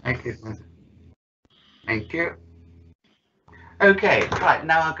 Thank you. Thank you. Okay, right,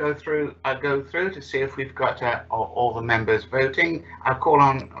 now I'll go through to see if we've got all the members voting. I'll call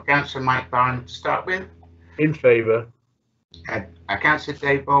on Councillor Mike Barron to start with. In favour. Councillor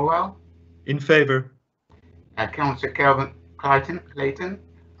Dave Bolwell. In favour. Councillor Kelvin Clayton.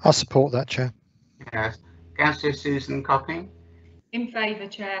 I support that, Chair. Yes. Councillor Susan Copping. In favour,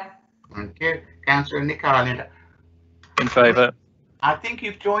 Chair. Thank you. Councillor Nick Ireland. In favour. I think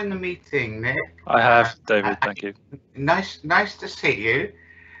you've joined the meeting, Nick. I have, David, thank you. Nice to see you.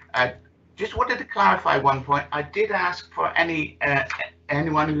 Just wanted to clarify one point. I did ask for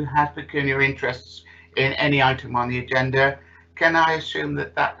anyone who has pecuniary interests in any item on the agenda. Can I assume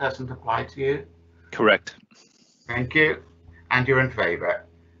that that doesn't apply to you? Correct. Thank you. And you're in favour?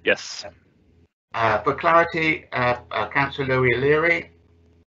 Yes. For clarity, Councillor Louis O'Leary.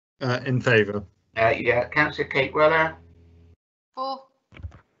 In favour. Yeah, Councillor Kate Weller. For.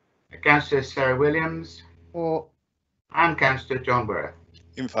 Councillor Sarah Williams. For. And Councillor John Worth.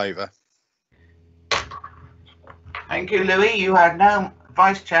 In favour. Thank you, Louis. You are now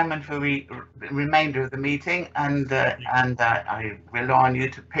Vice Chairman for the remainder of the meeting, and I rely on you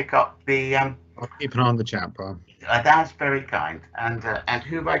to pick up the. I'll keep an eye on the chat bar. That's very kind. And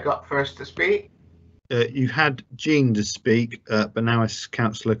who have I got first to speak? You had Jean to speak, but now it's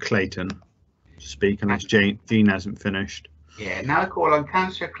Councillor Clayton to speak, unless Jean hasn't finished. Yeah, now I call on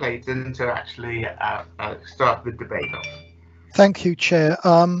Councillor Clayton to actually start the debate off. Thank you, Chair.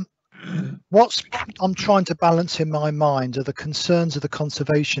 What I'm trying to balance in my mind are the concerns of the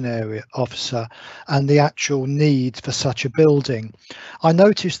conservation area officer and the actual need for such a building. I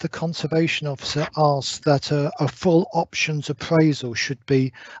noticed the conservation officer asked that a full options appraisal should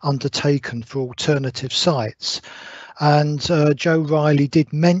be undertaken for alternative sites. And Joe Riley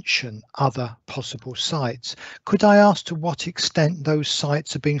did mention other possible sites. Could I ask to what extent those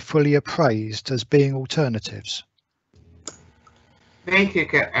sites have been fully appraised as being alternatives? Thank you,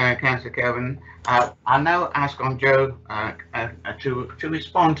 Councillor Kelvin. I'll now ask on Joe to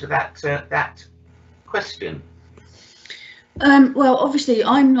respond to that question. Well, obviously,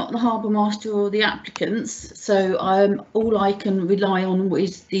 I'm not the harbour master or the applicants, so all I can rely on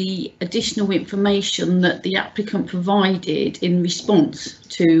is the additional information that the applicant provided in response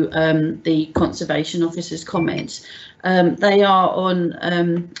to the conservation officer's comments. They are on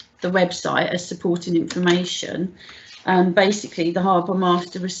the website as supporting information. And basically, the harbour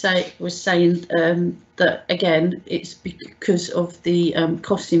master was saying that again, it's because of the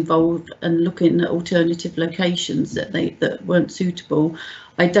costs involved and looking at alternative locations that weren't suitable.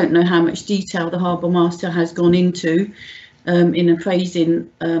 I don't know how much detail the harbour master has gone into in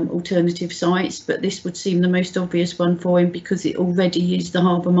appraising alternative sites, but this would seem the most obvious one for him because it already is the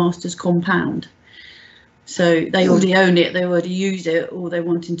harbour master's compound. So they already own it, they already use it. All they're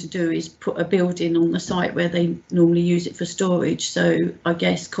wanting to do is put a building on the site where they normally use it for storage. So I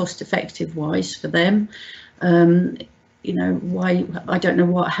guess cost effective wise for them, you know, why, I don't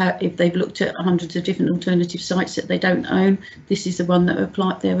know if they've looked at hundreds of different alternative sites that they don't own. This is the one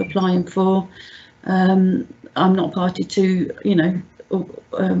that they're applying for. I'm not party to, you know,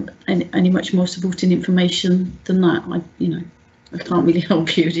 any much more supporting information than that. I can't really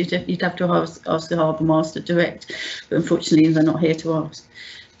help you. You'd have to ask the harbour master direct, but unfortunately they're not here to ask.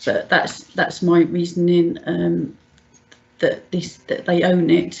 But that's my reasoning, that they own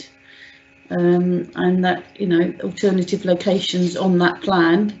it, and that, you know, alternative locations on that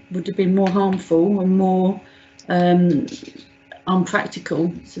plan would have been more harmful and more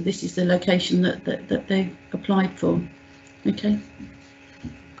unpractical. So this is the location that they applied for. Okay.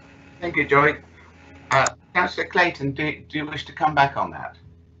 Thank you, Joy. Councillor Clayton, do you wish to come back on that?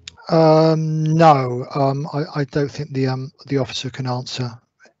 No, I don't think the officer can answer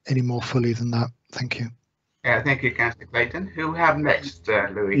any more fully than that. Thank you. Yeah, thank you, Councillor Clayton. Who we have next,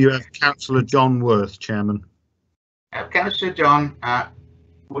 Louis? You have Councillor John Worth, Chairman. Councillor John,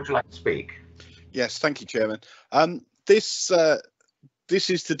 would you like to speak? Yes, thank you, Chairman. This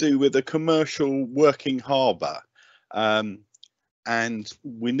is to do with a commercial working harbour. And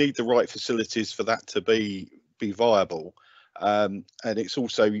we need the right facilities for that to be viable, and it's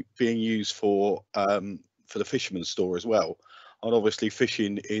also being used for the fisherman's store as well. And obviously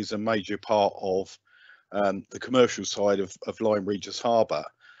fishing is a major part of the commercial side of Lyme Regis Harbour.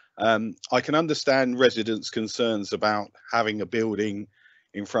 I can understand residents' concerns about having a building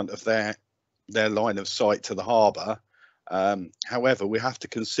in front of their line of sight to the harbour. However, we have to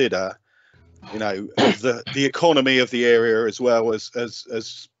consider, you know, the economy of the area as well as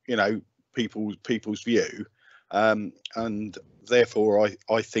you know, people's view, and therefore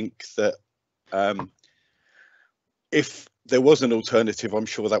I think that if there was an alternative, I'm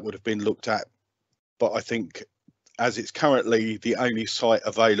sure that would have been looked at. But I think as it's currently the only site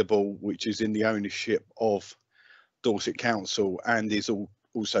available, which is in the ownership of Dorset Council and is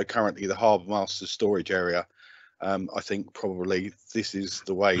also currently the Harbour Master's storage area, I think probably this is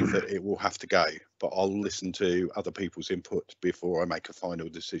the way that it will have to go. But I'll listen to other people's input before I make a final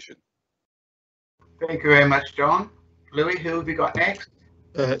decision. Thank you very much, John. Louis, who have you got next?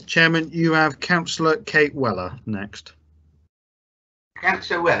 Chairman, you have Councillor Kate Weller next.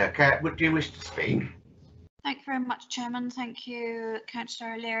 Councillor Weller, would you wish to speak? Thank you very much, Chairman. Thank you,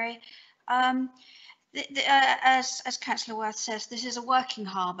 Councillor O'Leary. As Councillor Worth says, this is a working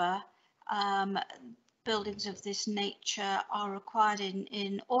harbour. Buildings of this nature are required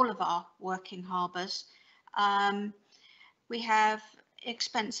in all of our working harbours. We have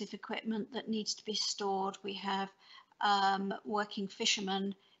expensive equipment that needs to be stored. We have working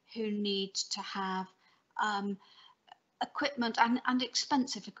fishermen who need to have equipment and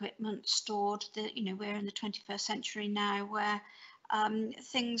expensive equipment stored. We're in the 21st century now, where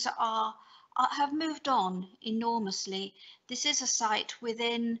things have moved on enormously. This is a site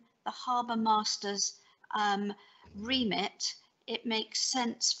within the Harbour Master's remit. It makes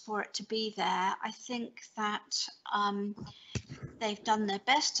sense for it to be there. I think that they've done their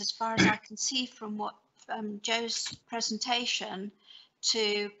best, as far as I can see from Joe's presentation,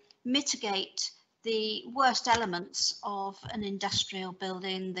 to mitigate the worst elements of an industrial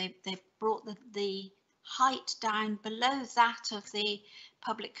building. They've brought the height down below that of the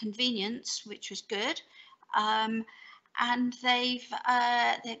public convenience, which was good, and they've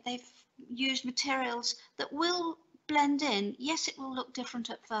used materials that will blend in. Yes, it will look different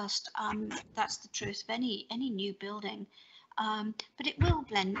at first. That's the truth of any new building, but it will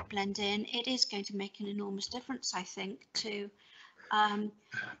blend in. It is going to make an enormous difference, I think, to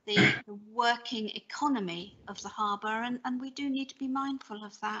the working economy of the harbour, and we do need to be mindful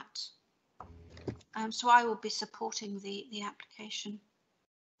of that. So I will be supporting the application.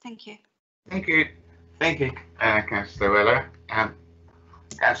 Thank you. Thank you. Thank you, Councillor Weller.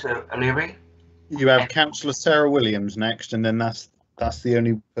 Councillor O'Leary? You have Councillor Sarah Williams next, and then that's the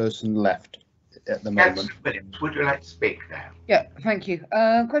only person left at the moment. Councillor Williams, would you like to speak now? Yeah, thank you.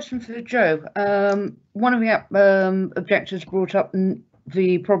 Question for Joe. One of the objectors brought up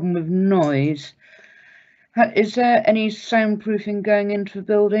the problem with noise. Is there any soundproofing going into the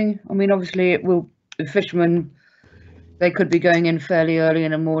building? I mean, obviously it will, the fishermen, they could be going in fairly early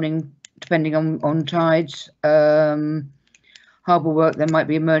in the morning, depending on tides. Harbour work, there might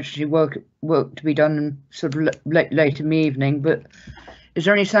be emergency work to be done sort of late in the evening, but is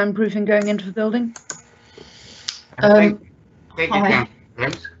there any soundproofing going into the building? Thank you, Councillor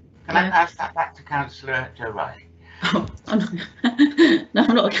Williams. Can I pass that back to Councillor Joe Riley? Oh, no,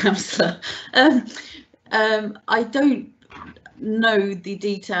 I'm not a councillor. I don't know the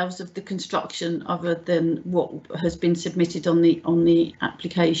details of the construction other than what has been submitted on the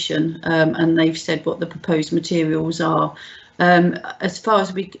application, and they've said what the proposed materials are. As far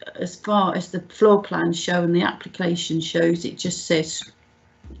as the floor plan show and the application shows, it just says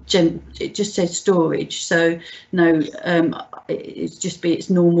storage. So no, it's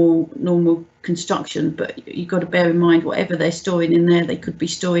normal construction, but you've got to bear in mind whatever they're storing in there, they could be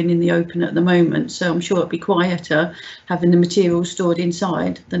storing in the open at the moment. So I'm sure it'd be quieter having the materials stored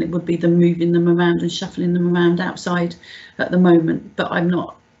inside than it would be them moving them around and shuffling them around outside at the moment. But I'm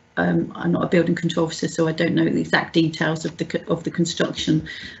not a building control officer, so I don't know the exact details of the construction,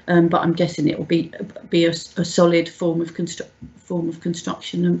 but I'm guessing it will be a solid form of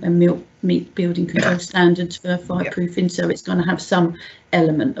construction and meet building control standards for fireproofing. So it's going to have some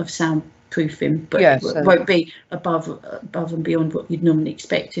element of soundproofing, but it won't be above and beyond what you'd normally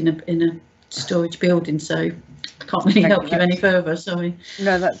expect in a storage building. So I can't really help you any further. Sorry.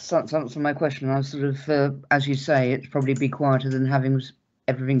 No, that's answered my question. I was sort of, as you say, it's probably be quieter than having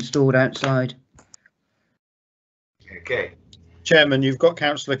everything stored outside. Okay. Chairman, you've got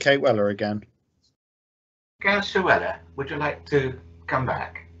Councillor Kate Weller again. Councillor Weller, would you like to come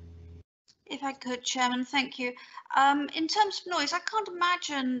back? If I could, Chairman, thank you. In terms of noise, I can't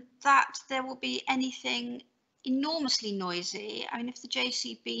imagine that there will be anything enormously noisy. I mean, if the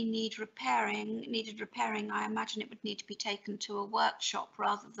JCB needed repairing, I imagine it would need to be taken to a workshop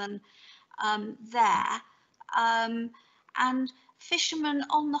rather than there. And fishermen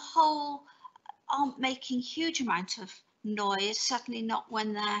on the whole aren't making huge amount of noise, certainly not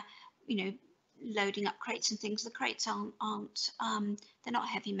when they're loading up crates and things. The crates aren't they're not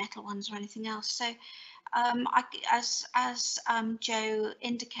heavy metal ones or anything else. So as Joe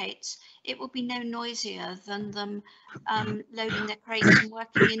indicates, it will be no noisier than them loading their crates and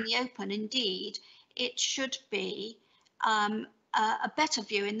working in the open. Indeed, it should be a better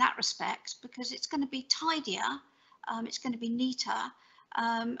view in that respect, because it's going to be tidier, it's going to be neater,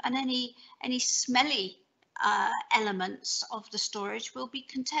 and any smelly elements of the storage will be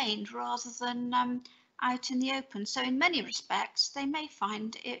contained rather than out in the open. So in many respects, they may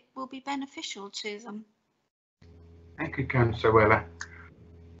find it will be beneficial to them. Thank you, Councillor Weller.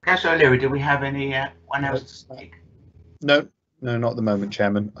 Councillor O'Leary, do we have anyone else to speak? No, not at the moment,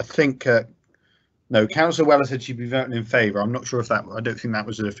 Chairman. I think no. Councillor Weller said she'd be voting in favour. I'm not sure if that. I don't think that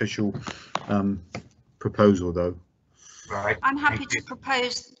was an official proposal, though. Right. I'm happy to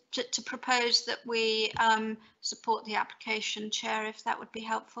propose that we support the application, Chair, if that would be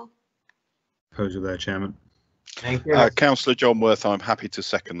helpful. Proposal there, Chairman. Thank you. Councillor John Worth, I'm happy to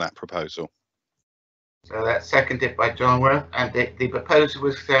second that proposal. So that's seconded by John Worth, and the proposal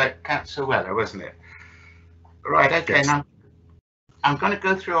was Councillor Weller, wasn't it? Right, okay, yes. Now I'm going to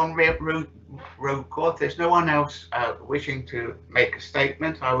go through on road call. If there's no one else wishing to make a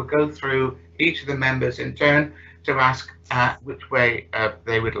statement, I will go through each of the members in turn to ask which way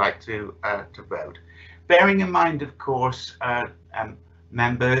they would like to vote. Bearing in mind, of course,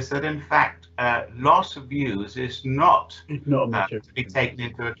 members, that in fact loss of views is not to be taken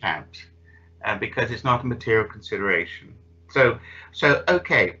into account because it's not a material consideration. So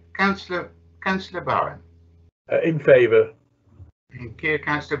okay, Councillor Barron. In favour. Thank you,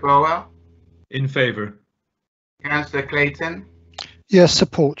 Councillor Burwell. In favour. Councillor Clayton. Yes,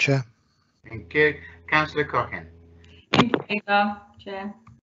 support, Chair. Thank you, Councillor Cochin. In favour, Chair.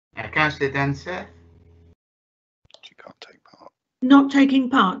 Councillor Denseth. She can't take part. Not taking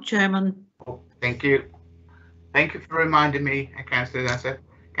part, Chairman. Oh, thank you. Thank you for reminding me, Councillor Denseth.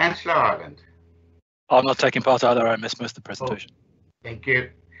 Councillor Ireland. I'm not taking part either. I missed most of the presentation. Oh, thank you.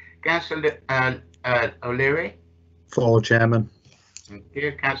 Councillor O'Leary. For, Chairman. Thank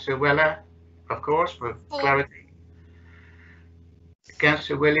you. Councillor Weller, of course, for clarity.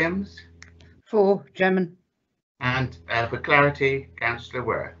 Councillor Williams. For, Chairman. And for clarity, Councillor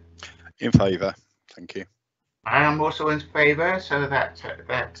Worth. In favour, thank you. I am also in favour, so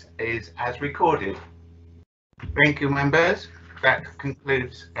that is as recorded. Thank you, members. That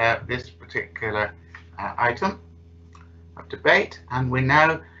concludes this particular item of debate, and we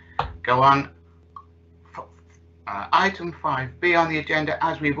now go on. Item 5B on the agenda,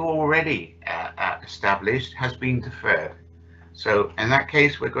 as we've already established, has been deferred. So in that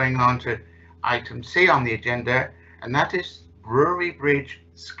case, we're going on to item C on the agenda, and that is Brewery Bridge,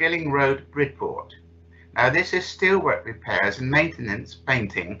 Skilling Road, Bridport. Now, this is steelwork repairs and maintenance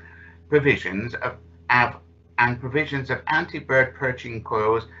painting provisions of anti-bird perching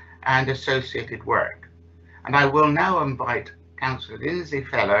coils and associated work. And I will now invite Councillor Lindsay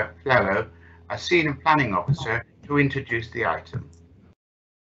Fellow, a Senior Planning Officer, to introduce the item.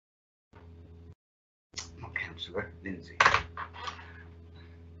 Councillor Lindsay.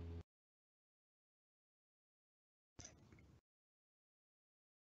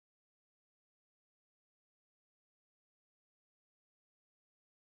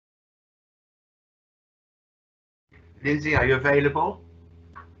 Lindsay, are you available?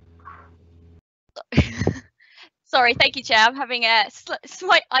 Sorry, thank you, Chair. I'm having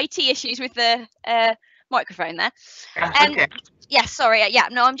slight IT issues with the microphone there. Okay. Yeah, sorry. Yeah,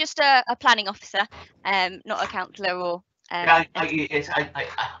 no, I'm just a planning officer, not a councillor or. I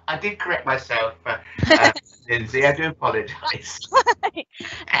did correct myself, Lindsay. I do apologise.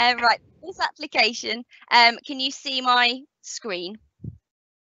 Right, this application. Can you see my screen?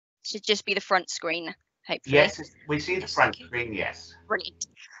 Should just be the front screen, hopefully. Yes, we see the front screen. Yes. Brilliant.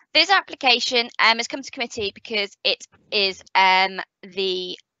 This application has come to committee because it is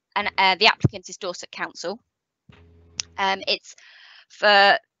the applicant is Dorset Council. It's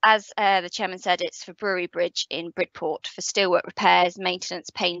for, as the chairman said, it's for Brewery Bridge in Bridport for steelwork repairs, maintenance,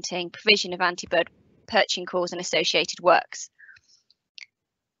 painting, provision of anti-bird perching coils and associated works.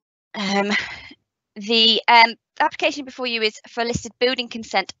 The application before you is for listed building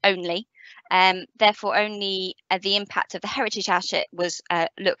consent only. Therefore, only the impact of the heritage asset was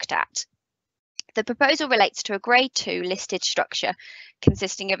looked at. The proposal relates to a Grade 2 listed structure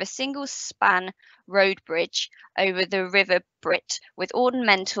consisting of a single span road bridge over the River Brit with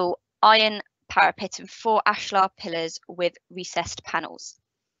ornamental iron parapet and 4 ashlar pillars with recessed panels.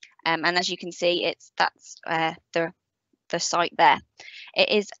 And as you can see, that's the site there. It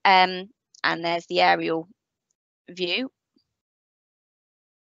is, and there's the aerial view.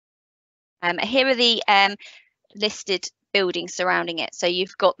 Here are the listed buildings surrounding it. So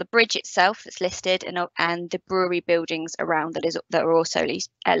you've got the bridge itself that's listed, and the brewery buildings around that are also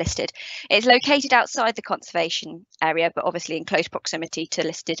listed. It's located outside the conservation area, but obviously in close proximity to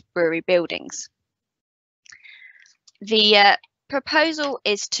listed brewery buildings. The proposal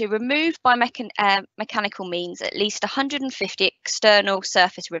is to remove by mechanical means at least 150 external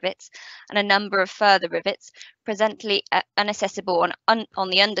surface rivets and a number of further rivets presently inaccessible on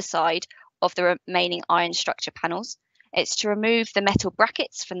the underside of the remaining iron structure panels. It's to remove the metal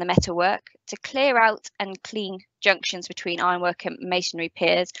brackets from the metalwork, to clear out and clean junctions between ironwork and masonry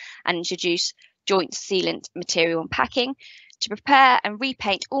piers and introduce joint sealant material and packing, to prepare and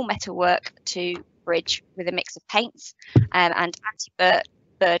repaint all metalwork to bridge with a mix of paints, and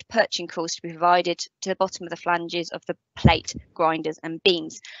anti-bird perching coils to be provided to the bottom of the flanges of the plate, grinders and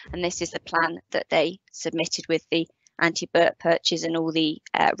beams. And this is the plan that they submitted with the anti-bird perches and all the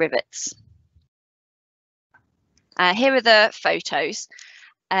rivets. Here are the photos.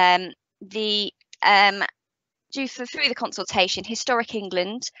 Through the consultation, Historic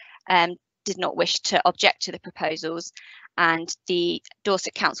England did not wish to object to the proposals, and the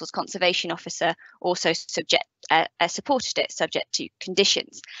Dorset Council's Conservation Officer also supported it, subject to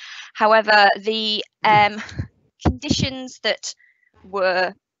conditions. However, the conditions that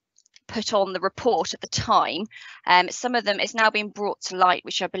were put on the report at the time, some of them is now being brought to light,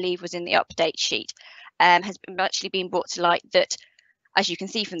 which I believe was in the update sheet, has actually been brought to light that, as you can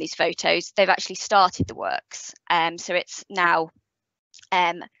see from these photos, they've actually started the works. So it's now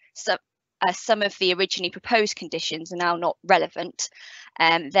some of the originally proposed conditions are now not relevant.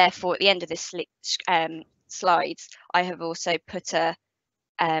 Therefore, at the end of this slides, I have also put a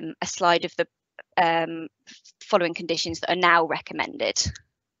slide of the following conditions that are now recommended.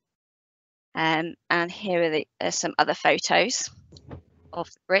 And here are some other photos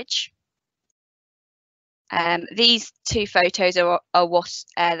of the bridge. These two photos are what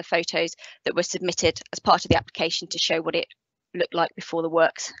the photos that were submitted as part of the application to show what it looked like before the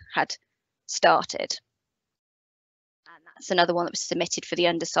works had started. And that's another one that was submitted for the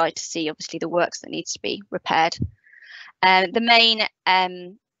underside to see obviously the works that needs to be repaired. The main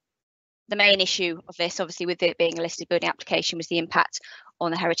issue of this, obviously with it being a listed building application, was the impact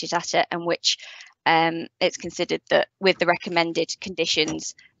on the heritage asset, and which it's considered that with the recommended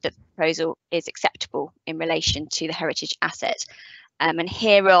conditions that the proposal is acceptable in relation to the heritage asset. And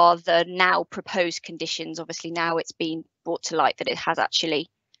here are the now proposed conditions. Obviously now it's been brought to light that it has actually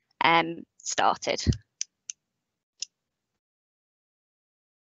started.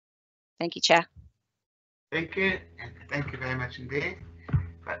 Thank you, Chair. Thank you. Thank you very much indeed.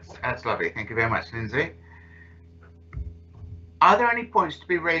 That's lovely. Thank you very much, Lindsay. Are there any points to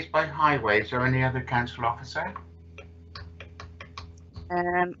be raised by Highways or any other council officer?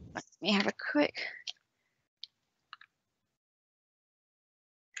 Let me have a quick.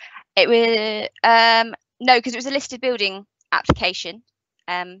 It was no, because it was a listed building application.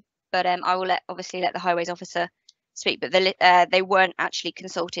 But I will obviously let the Highways officer speak. But they weren't actually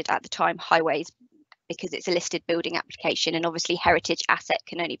consulted at the time, Highways, because it's a listed building application, and obviously heritage asset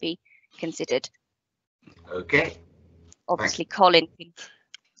can only be considered. Okay. Obviously, Colin.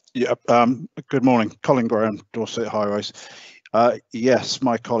 Yeah. Good morning, Colin Graham, Dorset Highways. Yes,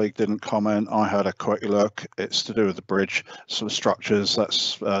 my colleague didn't comment. I had a quick look. It's to do with the bridge, some structures.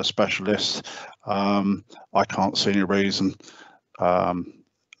 That's specialist. I can't see any reason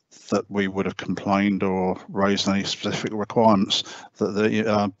that we would have complained or raised any specific requirements that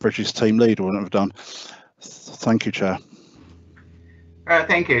the bridges team leader wouldn't have done. Thank you, Chair.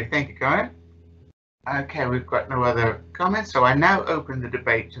 Thank you, Colin. Okay, we've got no other comments, so I now open the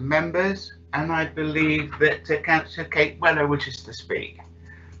debate to members, and I believe that Councillor Kate Weller wishes to speak.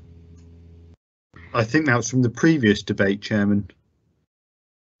 I think that was from the previous debate, Chairman.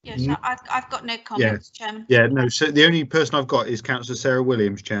 Yes, I've got no comments, Chairman. Yeah, no, so the only person I've got is Councillor Sarah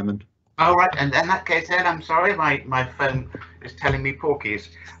Williams, Chairman. All right, and in that case then, I'm sorry, my phone is telling me porkies.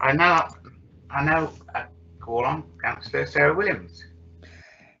 I now call on Councillor Sarah Williams.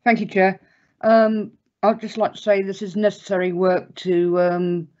 Thank you, Chair. I'd just like to say this is necessary work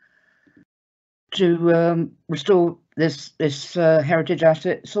to restore this heritage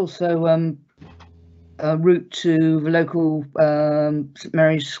asset. It's also a route to the local St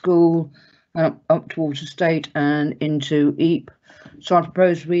Mary's School, up towards the Estate and into Eep. So I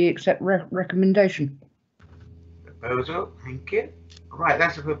propose we accept recommendation. Proposal, thank you. Right,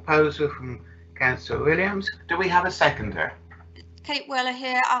 that's a proposal from Councillor Williams. Do we have a seconder? Kate Weller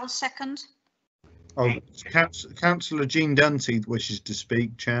here, I'll second. Oh, Councillor Jean Dunty wishes to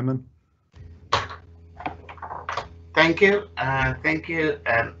speak, Chairman. Thank you. Thank you.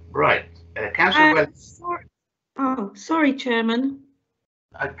 Right, Councillor Williams. Sorry, Chairman.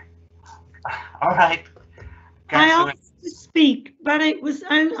 All right. I asked to speak, but I was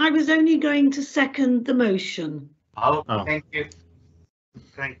only going to second the motion. Oh, thank you.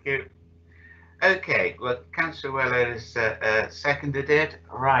 Thank you. Okay, well, Councillor Weller has seconded it.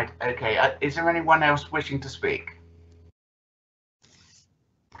 Right, okay. Is there anyone else wishing to speak?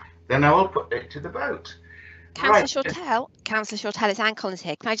 Then I will put it to the vote. Councillor Shortell, it's Anne Collins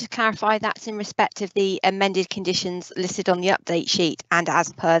here. Can I just clarify that's in respect of the amended conditions listed on the update sheet and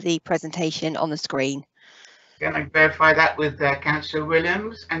as per the presentation on the screen? Can I verify that with Councillor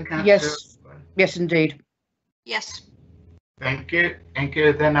Williams and Councillor? Yes, yes, indeed. Yes. Thank you. Thank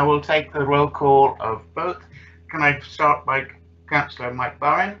you. Then I will take the roll call of both. Can I start by Councillor Mike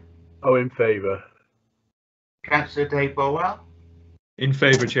Barron? Oh, in favour. Councillor Dave Bolwell? In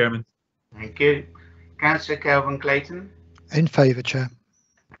favour, Chairman. Thank you. Councillor Kelvin Clayton? In favour, Chair.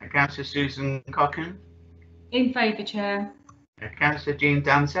 Councillor Susan Cockin? In favour, Chair. Councillor Jean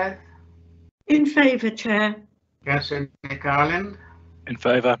Dunseth? In favour, Chair. Councillor Nick Ireland? In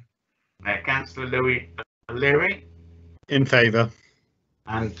favour. Councillor Louis O'Leary? In favour.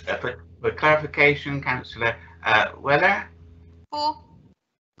 And for clarification, Councillor Weller? For.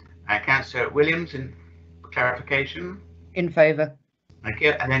 Councillor Williams, in clarification? In favour. Thank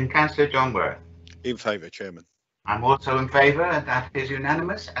you. And then Councillor John Worth? In favour, Chairman. I'm also in favour, and that is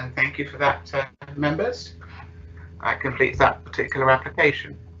unanimous. And thank you for that, members. That completes that particular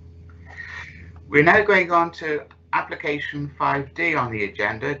application. We're now going on to application 5D on the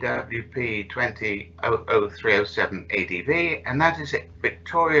agenda, WP 20-00307 ADV, and that is at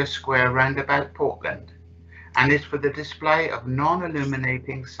Victoria Square Roundabout, Portland. And it's for the display of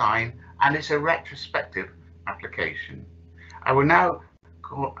non-illuminating sign, and it's a retrospective application. I will now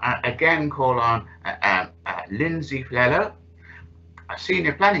again call on Lindsay Flello, a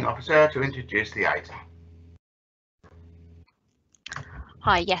Senior Planning Officer, to introduce the item.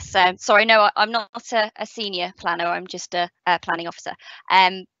 Hi, yes. Sorry, no, I'm not a senior planner. I'm just a planning officer.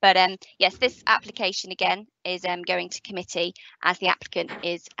 Yes, this application again is going to committee as the applicant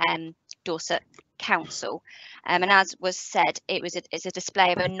is Dorset Council. And as was said, it's a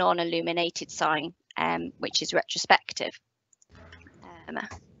display of a non-illuminated sign, which is retrospective.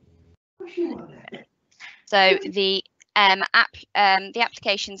 So the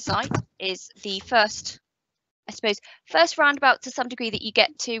application site is the first roundabout to some degree that you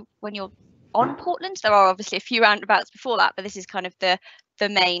get to when you're on Portland. There are obviously a few roundabouts before that, but this is kind of the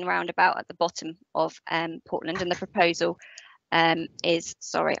main roundabout at the bottom of Portland. And the proposal is,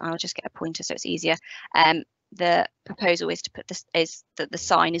 sorry, I'll just get a pointer so it's easier. The proposal is to put this is that the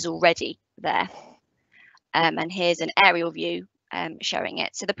sign is already there. And here's an aerial view showing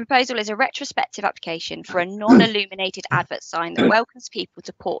it. So the proposal is a retrospective application for a non-illuminated advert sign that welcomes people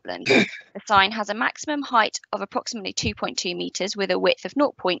to Portland. The sign has a maximum height of approximately 2.2 metres with a width of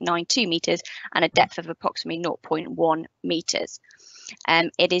 0.92 metres and a depth of approximately 0.1 metres.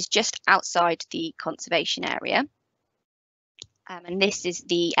 It is just outside the conservation area. And this is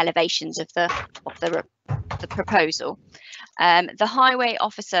the elevations of the proposal. The highway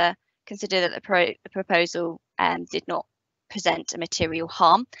officer considered that the proposal did not present a material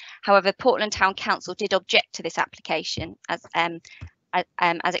harm. However, Portland Town Council did object to this application as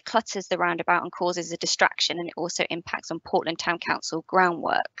it clutters the roundabout and causes a distraction, and it also impacts on Portland Town Council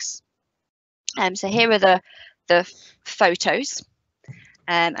groundworks. So here are the photos,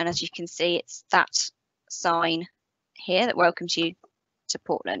 and as you can see, it's that sign here that welcomes you to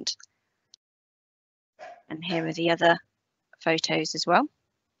Portland. And here are the other photos as well.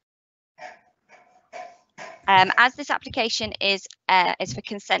 As this application is for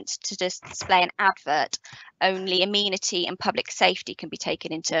consent to display an advert, only amenity and public safety can be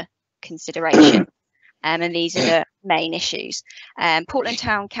taken into consideration. And these are the main issues. Portland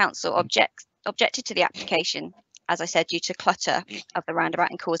Town Council objected to the application, as I said, due to clutter of the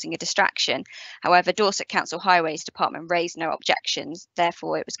roundabout and causing a distraction. However, Dorset Council Highways Department raised no objections.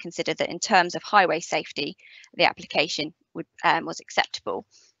 Therefore, it was considered that in terms of highway safety, the application was acceptable.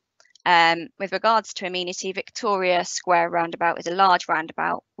 With regards to amenity, Victoria Square Roundabout is a large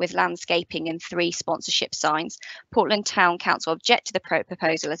roundabout with landscaping and 3 sponsorship signs. Portland Town Council object to the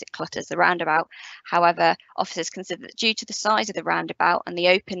proposal as it clutters the roundabout. However, officers consider that due to the size of the roundabout and the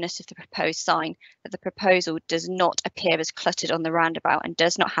openness of the proposed sign, that the proposal does not appear as cluttered on the roundabout and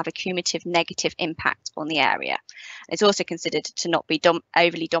does not have a cumulative negative impact on the area. It's also considered to not be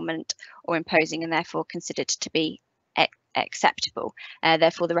overly dominant or imposing, and therefore considered to be acceptable.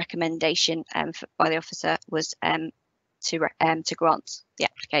 Therefore, the recommendation by the officer was to grant the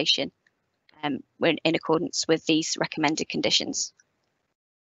application in accordance with these recommended conditions.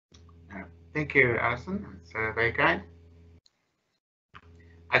 Thank you, Alison. That's very kind.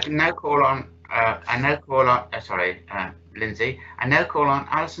 I can now call on Lindsay. I now call on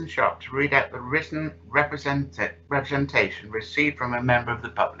Alison Sharp to read out the written representation received from a member of the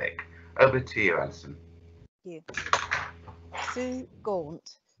public. Over to you, Alison. Thank you. Sue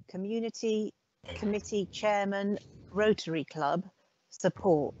Gaunt, Community Committee Chairman, Rotary Club,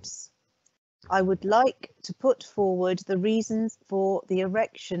 supports. I would like to put forward the reasons for the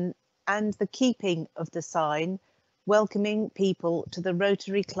erection and the keeping of the sign welcoming people to the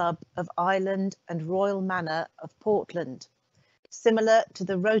Rotary Club of Ireland and Royal Manor of Portland, similar to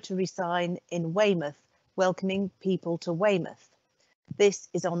the Rotary sign in Weymouth welcoming people to Weymouth. This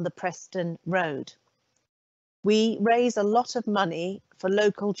is on the Preston Road. We raise a lot of money for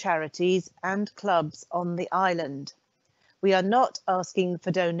local charities and clubs on the island. We are not asking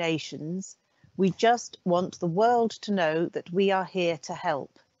for donations. We just want the world to know that we are here to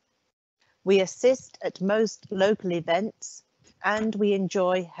help. We assist at most local events and we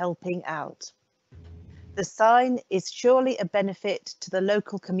enjoy helping out. The sign is surely a benefit to the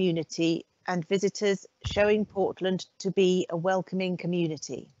local community and visitors, showing Portland to be a welcoming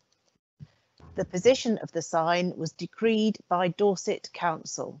community. The position of the sign was decreed by Dorset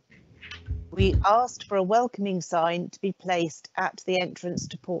Council. We asked for a welcoming sign to be placed at the entrance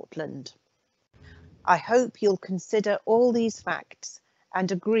to Portland. I hope you'll consider all these facts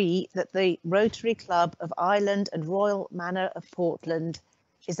and agree that the Rotary Club of Ireland and Royal Manor of Portland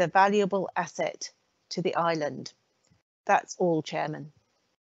is a valuable asset to the island. That's all, Chairman.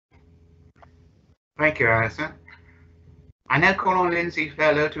 Thank you, Alison. I now call on Lindsay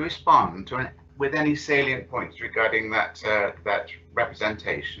Fellow to respond with any salient points regarding that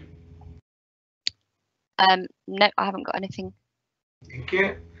representation. No, I haven't got anything. Thank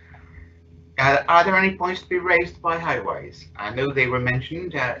you. Are there any points to be raised by Highways? I know they were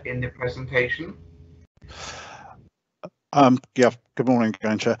mentioned in the presentation. Yeah, good morning,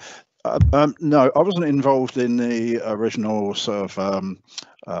 again, Chair. No, I wasn't involved in the original sort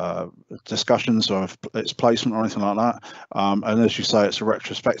of discussions of its placement or anything like that. And as you say, it's a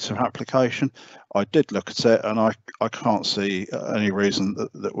retrospective application. I did look at it and I can't see any reason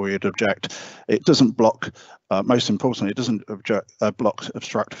that we'd object. It doesn't block, most importantly, it doesn't block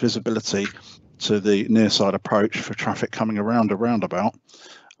obstruct visibility to the near side approach for traffic coming around a roundabout.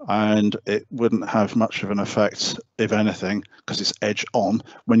 And it wouldn't have much of an effect, if anything, because it's edge on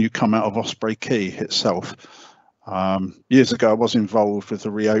when you come out of Osprey Quay itself. Years ago, I was involved with the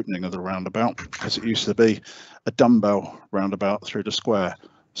reopening of the roundabout because it used to be a dumbbell roundabout through the square.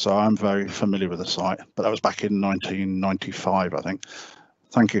 So I'm very familiar with the site, but that was back in 1995, I think.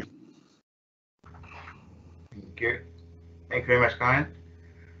 Thank you. Thank you. Thank you very much, Ryan.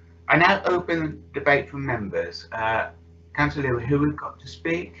 I now open debate for members. Councillor, who we've got to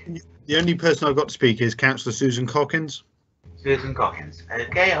speak? The only person I've got to speak is Councillor Susan Cockins. Susan Cockins.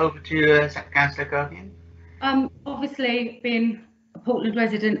 Okay, over to you, Councillor Cockins. Obviously, being a Portland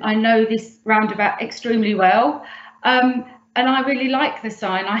resident, I know this roundabout extremely well. And I really like the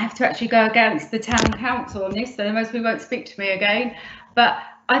sign. I have to actually go against the town council on this, so most people won't speak to me again. But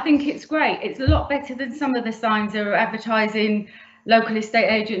I think it's great. It's a lot better than some of the signs that are advertising local estate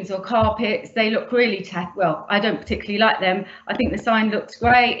agents or carpets. They look really well, I don't particularly like them. I think the sign looks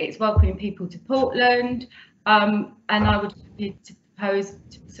great. It's welcoming people to Portland. And I would propose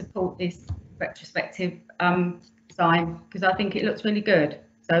to support this retrospective sign because I think it looks really good.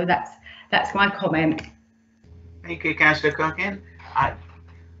 So that's my comment. Thank you, Councillor Cockins.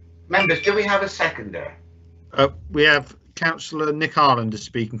 Members, do we have a seconder? We have Councillor Nick Harland to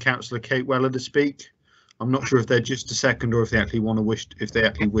speak and Councillor Kate Weller to speak. I'm not sure if they're just a second or if they actually wish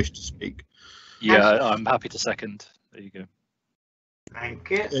to speak. Yeah, I'm happy to second. There you go. Thank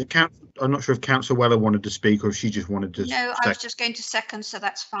you. I'm not sure if Councillor Weller wanted to speak or if she just wanted to. No, I was just going to second, so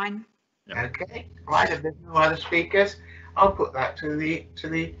that's fine. Yeah. Okay, right. If there's no other speakers, I'll put that to the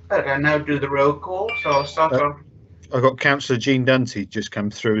vote. I now do the roll call. So I'll start off. I've got Councillor Jean Dante just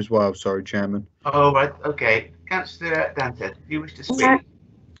come through as well. Sorry, Chairman. Oh, right. Okay. Councillor Dante, do you wish to speak?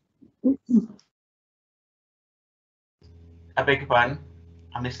 I beg your pardon.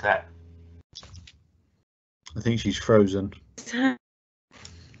 I missed that. I think she's frozen.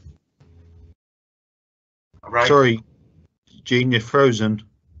 Right. Sorry, Jean, you're frozen.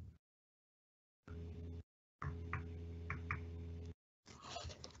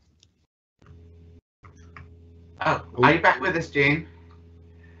 Oh, are you back with us, Jean?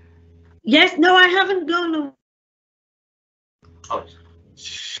 Yes, no, I haven't gone. Oh,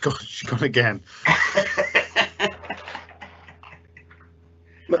 she's gone again.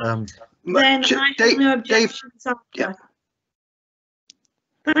 Then I have no objections. Yeah.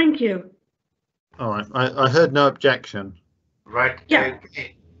 Thank you. All right, I heard no objection. Right. Yeah.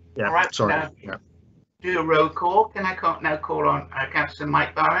 Okay. Yeah. All right, sorry. Yeah. Do a roll call. Can I now call on Councillor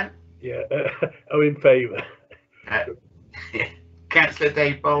Mike Barron? Yeah. I'm in favour. Councillor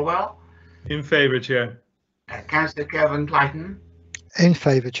Dave Bolwell. In favour, Chair. Councillor Kelvin Clayton. In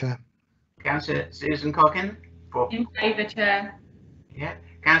favour, Chair. Councillor Susan Cockin. In favour, Chair. Yeah.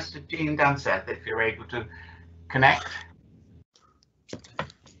 Councillor Jean Dunseth, if you're able to connect.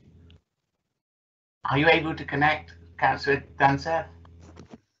 Are you able to connect, Councillor Dunseth?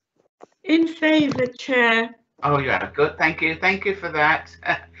 In favour, Chair. Oh, you are. Good. Thank you. Thank you for that.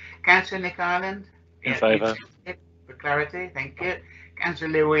 Councillor Nick Ireland. In favour. For clarity. Thank you.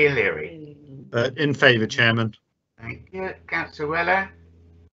 Councillor Louis O'Leary. In favour, Chairman. Thank you. Councillor Weller.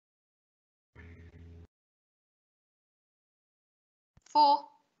 For.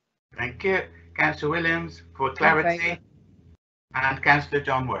 Thank you. Councillor Williams for clarity. And Councillor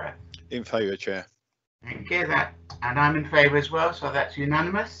John Worth. In favour, Chair. Thank you. And I'm in favour as well, so that's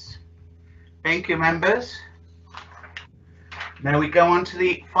unanimous. Thank you, members. Now we go on to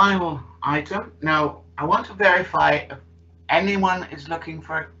the final item. Now I want to verify if anyone is looking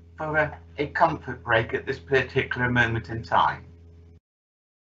for a comfort break at this particular moment in time.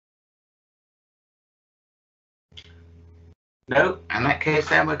 No, in that case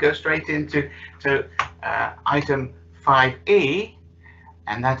then we'll go straight into item 5E,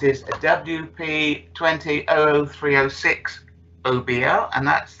 and that is a WP 200306 OBL, and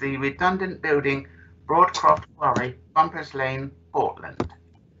that's the redundant building Broadcroft Quarry, Bumpers Lane, Portland,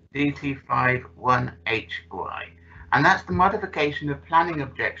 DT51HY. And that's the modification of planning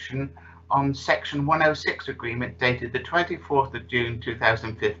objection on section 106 agreement dated the 24th of June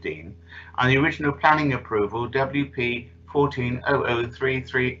 2015 and the original planning approval WP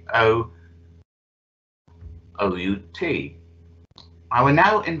 1400330 OUT. I will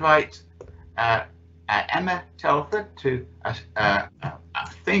now invite Emma Telford, to I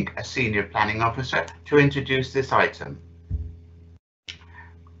think a senior planning officer, to introduce this item.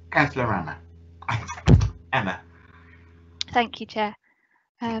 Councillor Emma. Emma. Thank you, Chair.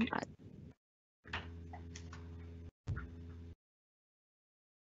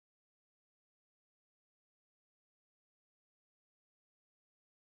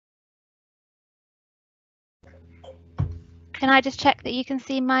 Can I just check that you can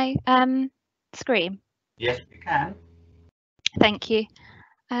see my screen? Yes, we can. Thank you.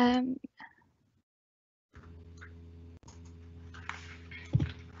 There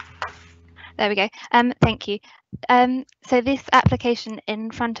we go. Thank you. So this application in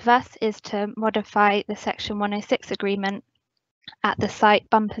front of us is to modify the Section 106 agreement at the site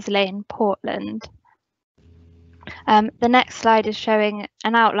Bumpers Lane, Portland. The next slide is showing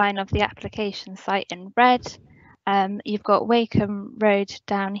an outline of the application site in red. You've got Wakeham Road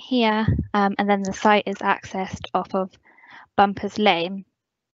down here, and then the site is accessed off of Bumpers Lane.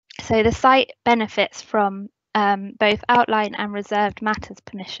 So the site benefits from both outline and reserved matters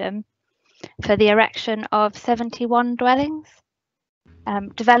permission for the erection of 71 dwellings.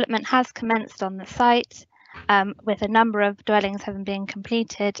 Development has commenced on the site, with a number of dwellings having been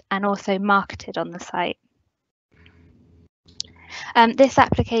completed and also marketed on the site. This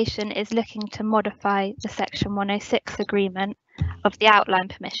application is looking to modify the Section 106 agreement of the outline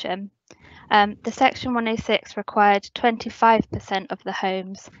permission. The Section 106 required 25% of the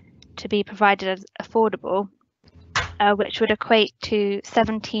homes to be provided as affordable, which would equate to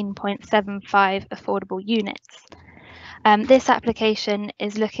 17.75 affordable units. This application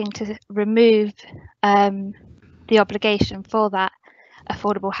is looking to remove the obligation for that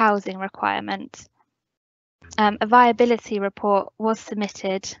affordable housing requirement. A viability report was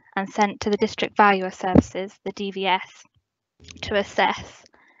submitted and sent to the District Valuer Services, the DVS, to assess,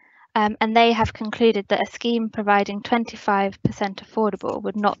 and they have concluded that a scheme providing 25% affordable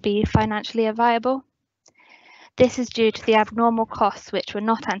would not be financially viable. This is due to the abnormal costs which were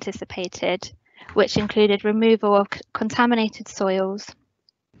not anticipated, which included removal of contaminated soils,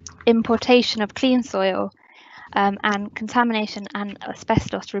 importation of clean soil, and contamination and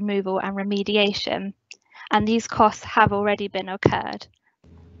asbestos removal and remediation. And these costs have already been incurred.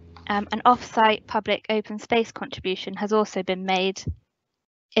 An off-site public open space contribution has also been made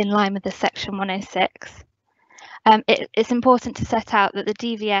in line with the Section 106. It's important to set out that the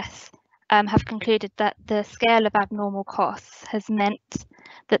DVS have concluded that the scale of abnormal costs has meant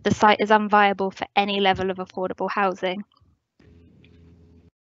that the site is unviable for any level of affordable housing.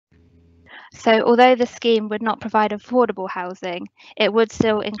 So although the scheme would not provide affordable housing, it would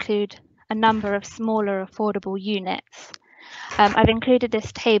still include a number of smaller affordable units. I've included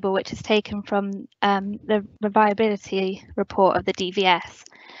this table, which is taken from the viability report of the DVS,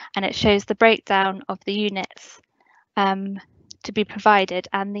 and it shows the breakdown of the units to be provided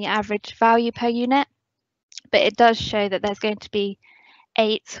and the average value per unit. But it does show that there's going to be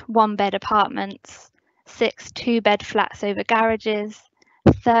 8 one-bed apartments, 6 two-bed flats over garages,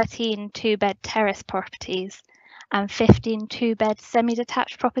 13 two-bed terrace properties and 15 two-bed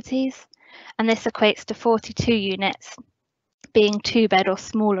semi-detached properties, and this equates to 42 units, being two-bed or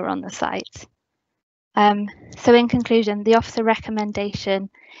smaller on the site. So in conclusion, the officer recommendation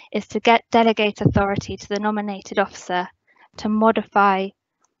is to delegate authority to the nominated officer to modify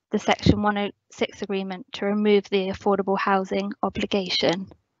the Section 106 agreement to remove the affordable housing obligation.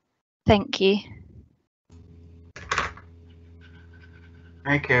 Thank you.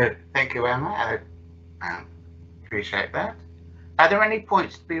 Thank you, Emma. I appreciate that. Are there any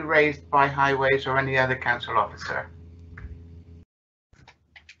points to be raised by Highways or any other council officer?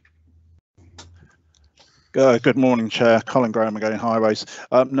 Good morning, Chair. Colin Graham again, Highways.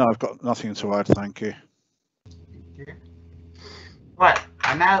 No, I've got nothing to add, thank you. Right,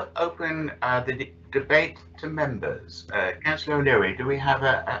 I now open the debate to members. Councillor O'Leary, do we have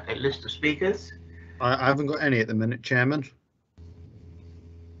a list of speakers? I haven't got any at the minute, Chairman.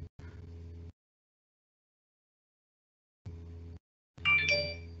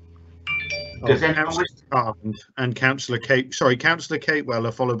 Does anyone wish to... Harland and Councillor Kate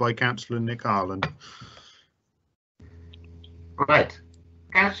Weller, followed by Councillor Nick Harland. Right,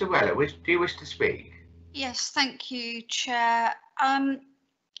 Councillor Weller, do you wish to speak? Yes, thank you, Chair. I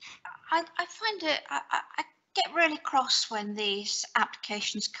find it, I get really cross when these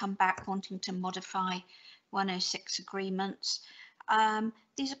applications come back wanting to modify 106 agreements.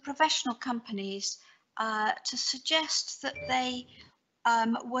 These are professional companies. To suggest that they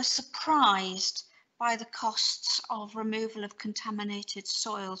were surprised by the costs of removal of contaminated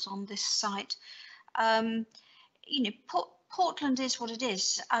soils on this site. You know, Portland is what it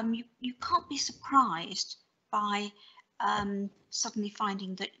is. You can't be surprised by suddenly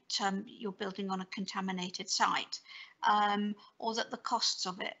finding that you're building on a contaminated site, or that the costs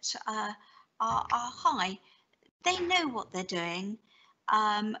of it are high. They know what they're doing.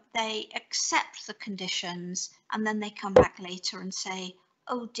 They accept the conditions, and then they come back later and say,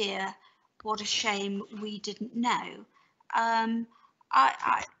 "Oh dear, what a shame, we didn't know." I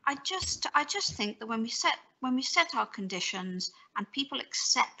just think that when we set our conditions and people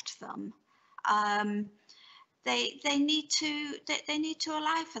accept them, they need to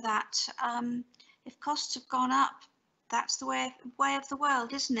allow for that. If costs have gone up, that's the way of the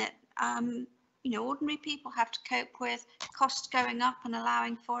world, isn't it? You know, ordinary people have to cope with costs going up and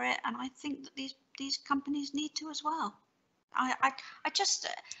allowing for it, and I think that these companies need to as well. I just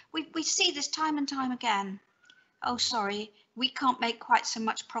we see this time and time again. Oh, sorry, we can't make quite so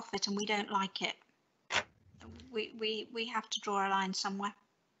much profit and we don't like it. We have to draw a line somewhere.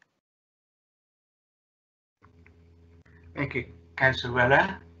 Thank you, Councillor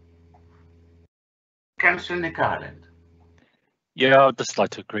Weller. Councillor Nick Harland. Yeah, I'd just like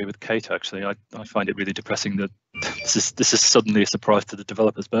to agree with Kate. Actually, I find it really depressing that this is suddenly a surprise to the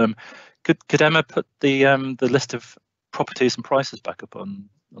developers. But could Emma put the list of properties and prices back up on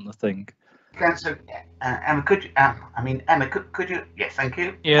the thing? Councillor Emma, could you? Emma, could you? Yes, thank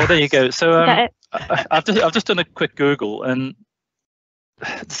you. Yeah, there you go. So I've just done a quick Google, and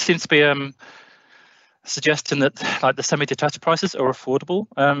there seems to be suggesting that like the semi-detached prices are affordable.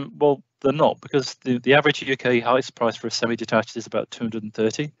 Well, they're not, because the average UK house price for a semi-detached is about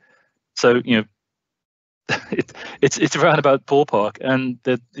 230. So you know, it's around about ballpark, and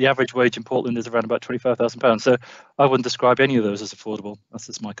the average wage in Portland is around about £25,000. So I wouldn't describe any of those as affordable. That's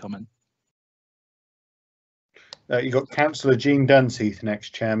just my comment. You've got Councillor Jean Dunseith next,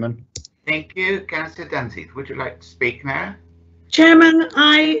 Chairman. Thank you, Councillor Dunseith. Would you like to speak now? Chairman,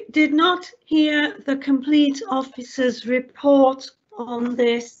 I did not hear the complete officer's report on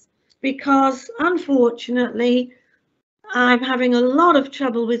this because, unfortunately, I'm having a lot of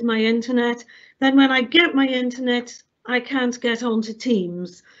trouble with my internet. Then when I get my internet, I can't get onto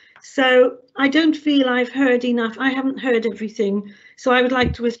Teams. So I don't feel I've heard enough. I haven't heard everything. So I would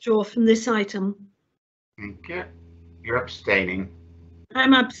like to withdraw from this item. Thank you. You're abstaining.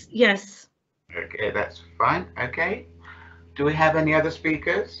 Yes. Okay, that's fine. Okay. Do we have any other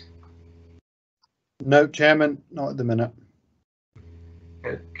speakers? No, Chairman, not at the minute.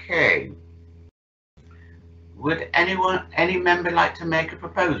 Okay. Would any member like to make a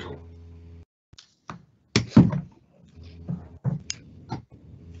proposal?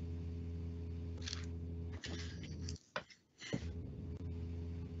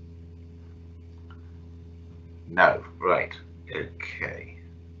 No, right. Okay.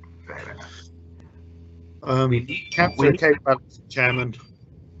 Fair enough. Councillor Kate Weller, Chairman.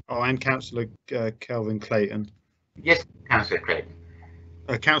 Oh, and Councillor Kelvin Clayton. Yes, Councillor Clayton.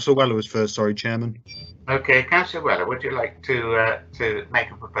 Councillor Weller was first, sorry, Chairman. Okay, Councillor Weller, would you like to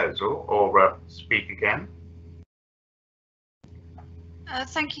make a proposal or speak again?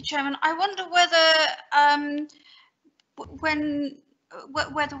 Thank you, Chairman. I wonder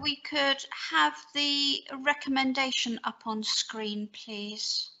whether we could have the recommendation up on screen,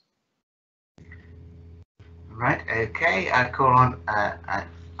 please. Right. Okay. I call on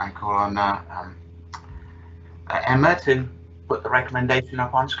Emma to put the recommendation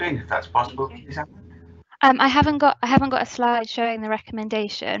up on screen, if that's possible, please. I haven't got a slide showing the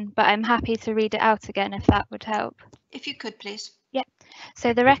recommendation, but I'm happy to read it out again if that would help. If you could, please. Yeah.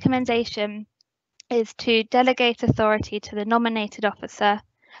 So the recommendation is to delegate authority to the nominated officer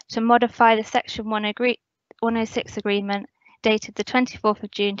to modify the Section 106 agreement dated the 24th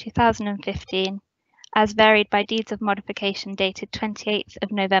of June 2015, as varied by deeds of modification dated 28th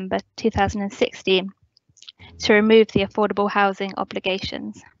of November 2016, to remove the affordable housing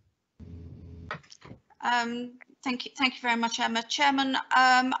obligations. Thank you very much, Emma. Chairman,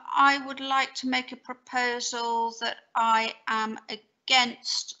 I would like to make a proposal that I am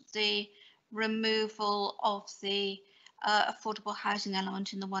against the removal of the affordable housing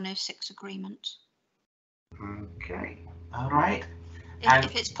element in the 106 agreement. Okay, all right.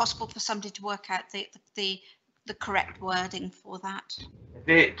 If it's possible for somebody to work out the correct wording for that.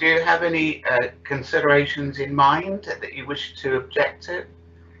 Do you have any considerations in mind that you wish to object to?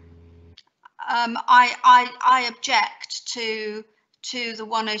 I object to the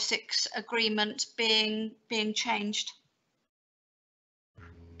 106 agreement being changed.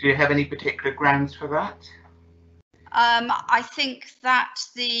 Do you have any particular grounds for that? I think that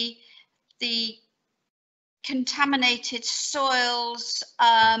the contaminated soils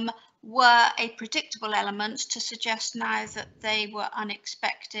were a predictable element. To suggest now that they were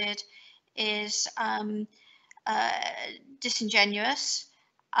unexpected is disingenuous.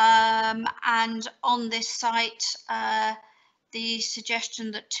 And on this site, the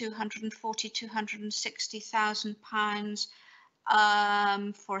suggestion that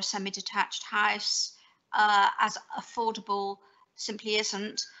 £260,000 for a semi-detached house as affordable simply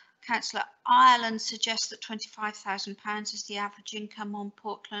isn't. Councillor Ireland suggests that £25,000 is the average income on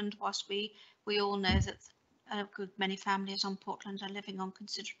Portland, whilst we all know that a good many families on Portland are living on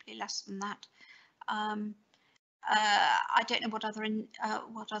considerably less than that. I don't know what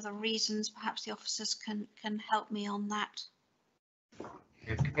other reasons. Perhaps the officers can help me on that.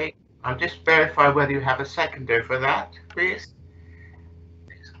 Okay, I'll just verify whether you have a seconder for that, please.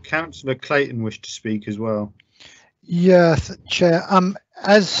 Councillor Clayton wished to speak as well. Yes, Chair.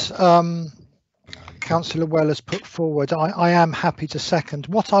 As Councillor Well has put forward, I am happy to second.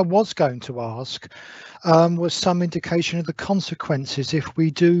 What I was going to ask was some indication of the consequences if we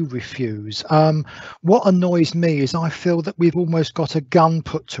do refuse. What annoys me is I feel that we've almost got a gun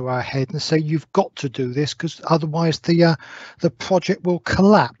put to our head and say you've got to do this because otherwise the project will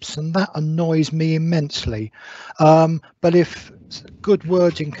collapse, and that annoys me immensely. But if good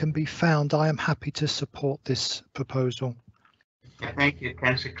wording can be found, I am happy to support this proposal. Thank you,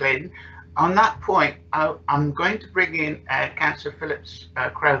 Councillor Clayton. On that point, I'm going to bring in Councillor Phillips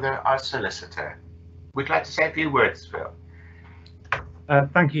Crowther, our solicitor. Would you like to say a few words, Phil?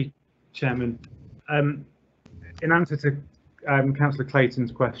 Thank you, Chairman. In answer to Councillor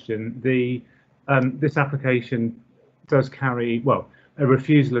Clayton's question, this application does carry, well, a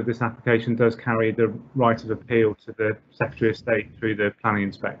refusal of this application does carry the right of appeal to the Secretary of State through the Planning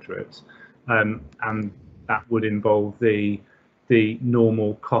Inspectorate, and that would involve the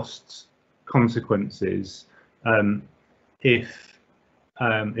normal costs consequences if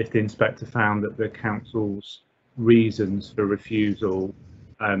the inspector found that the council's reasons for refusal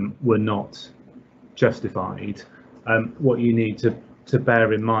were not justified. What you need to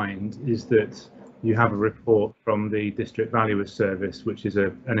bear in mind is that you have a report from the District Valuers Service, which is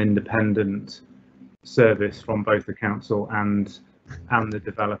an independent service from both the council and the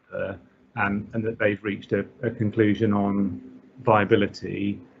developer, and that they've reached a conclusion on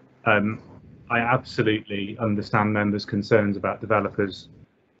viability. I absolutely understand members' concerns about developers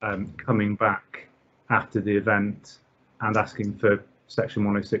coming back after the event and asking for Section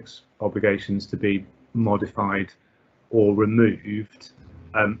 106 obligations to be modified or removed.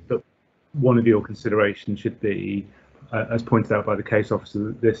 But one of your considerations should be, as pointed out by the case officer,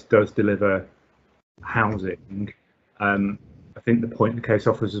 that this does deliver housing. I think the point the case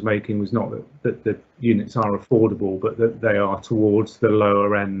officer was making was not that the units are affordable, but that they are towards the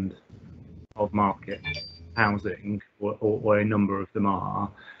lower end of market housing, or a number of them are,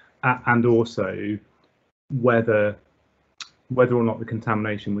 and also whether or not the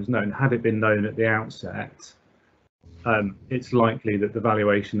contamination was known. Had it been known at the outset, it's likely that the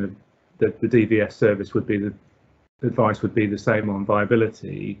valuation of the DVS service would be the advice would be the same on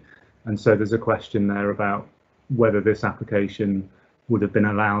viability, and so there's a question there about whether this application would have been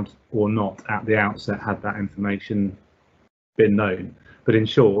allowed or not at the outset had that information been known. But in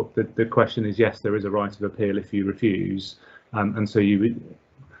short, the question is, yes, there is a right of appeal if you refuse, and so you,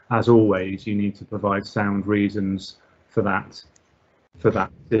 as always, you need to provide sound reasons for that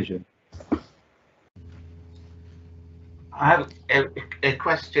decision. I have a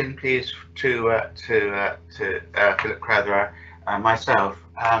question, please, to Philip Crowther, myself.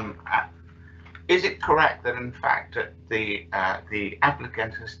 Is it correct that, in fact, the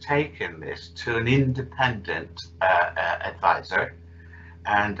applicant has taken this to an independent advisor,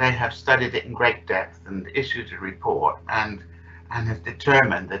 and they have studied it in great depth and issued a report, and have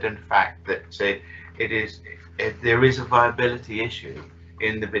determined that, in fact, that there is a viability issue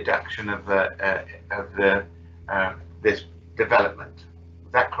in the reduction of this development?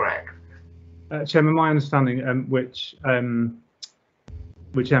 Is that correct? Chairman, my understanding, which Emma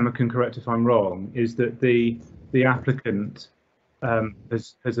can correct if I'm wrong, is that the applicant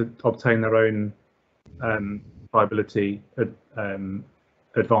has obtained their own viability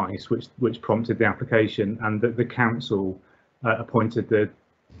advice, which prompted the application, and that the council appointed the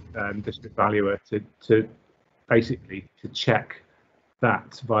district valuer to basically check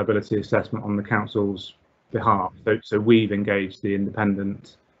that viability assessment on the council's behalf. So we've engaged the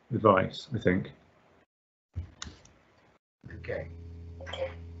independent advice, I think. Okay.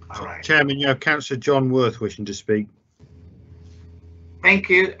 All right. Chairman, you have Councillor John Worth wishing to speak. Thank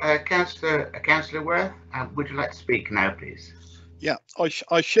you, Councillor Worth. Would you like to speak now, please? Yeah,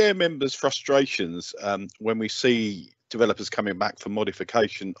 I share members' frustrations when we see developers coming back for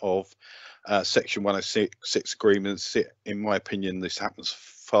modification of Section 106 agreements. In my opinion, this happens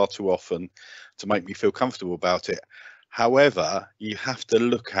far too often to make me feel comfortable about it. However, you have to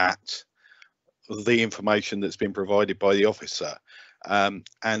look at the information that's been provided by the officer, and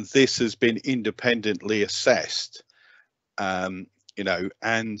this has been independently assessed, you know,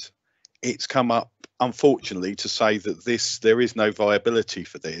 and it's come up, unfortunately, to say that there is no viability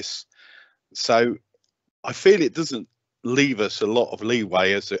for this. So I feel it doesn't leave us a lot of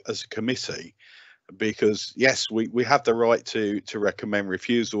leeway as a committee, because yes, we have the right to recommend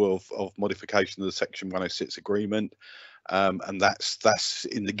refusal of modification of the Section 106 agreement, and that's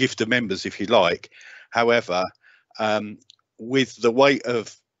in the gift of members, if you like. However, with the weight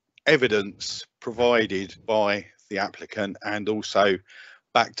of evidence provided by the applicant and also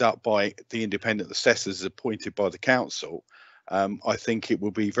backed up by the independent assessors appointed by the council, I think it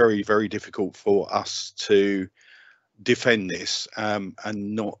will be very, very difficult for us to defend this and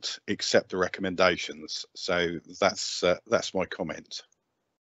not accept the recommendations. So that's my comment.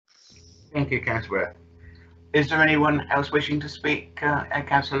 Thank you, Councillor. Is there anyone else wishing to speak,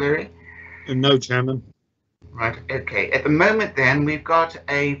 Councillor Leary? No, Chairman. Right, okay. At the moment then, we've got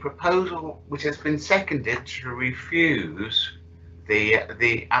a proposal which has been seconded to refuse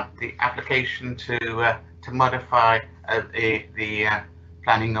the application to modify the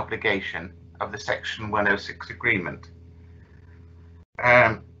planning obligation of the Section 106 agreement.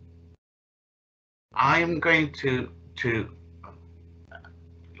 I'm going to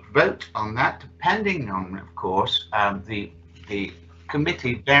vote on that, depending on, of course, the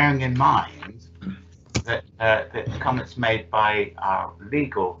committee bearing in mind that the comments made by our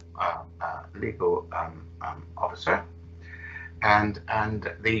legal officer and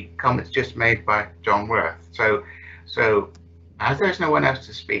the comments just made by John Worth. So as there's no one else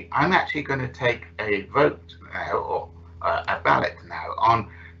to speak, I'm actually going to take a vote now, or a ballot now, on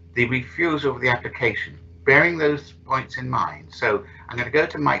the refusal of the application, bearing those points in mind. So I'm going to go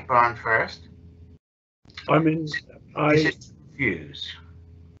to Mike Barn first. Is it refuse?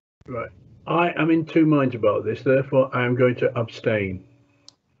 Right. I am in two minds about this, therefore I am going to abstain.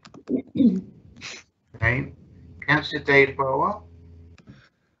 Okay. Councillor Dave Burwell.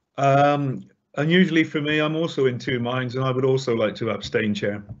 Unusually for me, I'm also in two minds, and I would also like to abstain,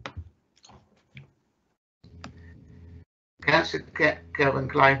 Chair. Councillor Kelvin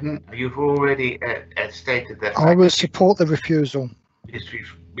Clyden, you've already stated that. I will support the refusal.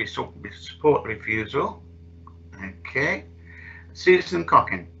 We support refusal. Okay. Susan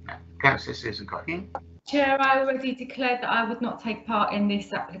Cockin. Councillor Susan Cockin. Chair, I already declared that I would not take part in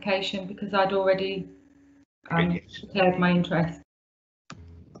this application because I'd already declared my interest.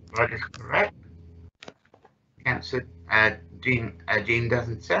 That is correct. Councillor Jean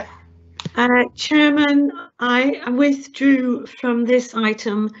Doesn't-Seth. Chairman, I withdrew from this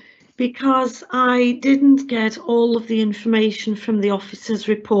item because I didn't get all of the information from the officer's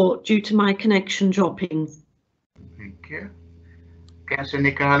report due to my connection dropping. Thank you. Councillor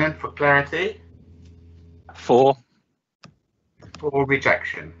Nick Allen, for clarity. For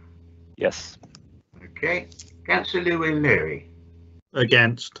rejection. Yes. Okay. Councillor Llewellyn Leary.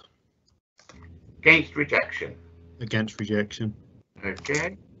 Against. Against rejection. Against rejection.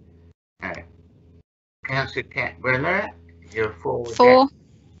 Okay. Councillor Catwiller, you're for. For.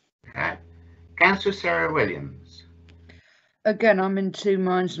 Okay. Councillor Sarah Williams. Again, I'm in two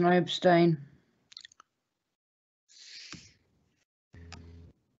minds and I abstain.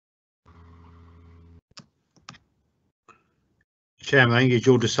 Chairman, I think it's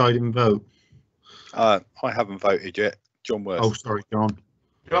your deciding vote. I haven't voted yet. John Worth. Oh, sorry, John.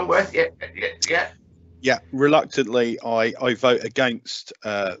 John Worth, yeah. Yeah, reluctantly, I vote against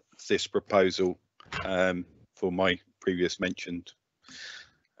this proposal for my previous mentioned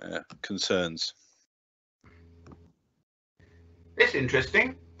concerns. It's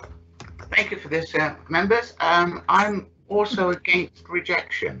interesting. Thank you for this, members. I'm also against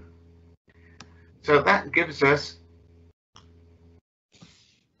rejection. So that gives us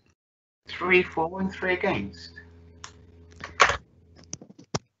 3 for and 3 against.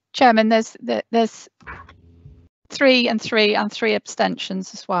 Chairman, there's 3 and 3 and 3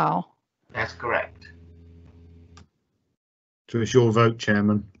 abstentions as well. That's correct. So it's your vote,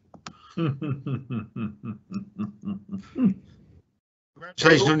 Chairman.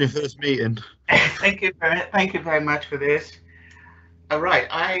 Congratulations on your first meeting. Thank you very much for this. Right,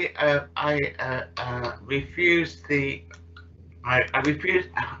 I refuse the.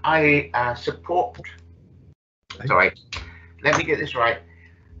 I support. Sorry, let me get this right.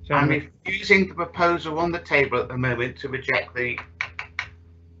 I'm refusing the proposal on the table at the moment to reject the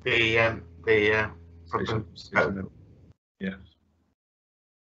proposal. Yes.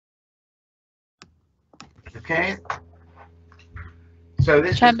 Okay. So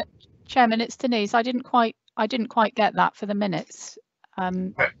this Chairman, it's Denise. I didn't quite get that for the minutes.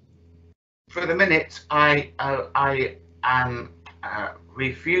 For the minutes, I am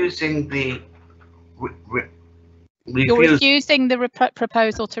refusing the. You're refusing the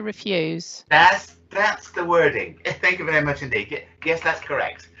proposal to refuse. That's the wording. Thank you very much indeed. Yes, that's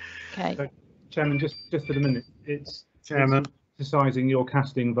correct. Okay. So, Chairman, just for the minute, it's Chairman exercising your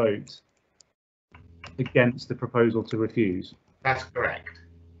casting vote against the proposal to refuse. That's correct.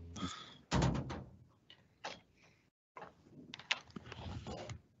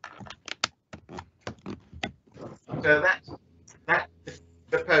 So that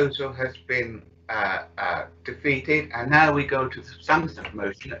proposal has been defeated, and now we go to the substantive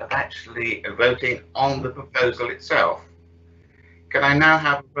motion of actually voting on the proposal itself. Can I now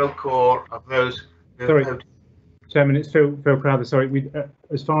have a roll call of those who voted? Chairman, it's Phil Crowther. Sorry,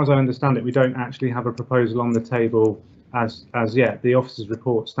 as far as I understand it, we don't actually have a proposal on the table as yet. The officer's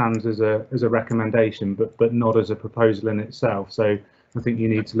report stands as a recommendation, but not as a proposal in itself. So I think you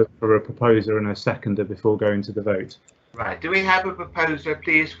need to look for a proposer and a seconder before going to the vote. Right. Do we have a proposer,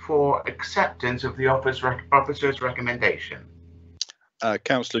 please, for acceptance of the officer's recommendation?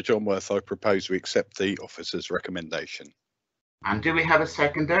 Councillor John Worth, I propose we accept the officer's recommendation. And do we have a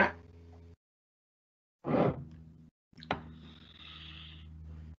seconder?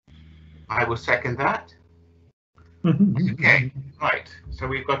 I will second that. Okay, right. So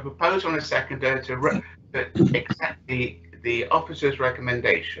we've got a proposal and a seconder to accept the officer's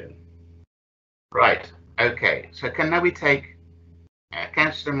recommendation. Right. Okay. So can now we take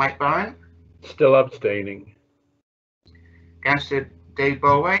Councillor Mike Barron? Still abstaining. Councillor Dave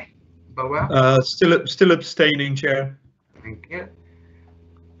Bolwell? Still abstaining, Chair. Thank you.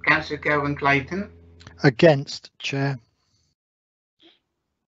 Councillor Kelvin Clayton? Against, Chair.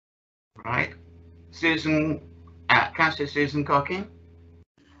 Right. Councillor Susan Cocking?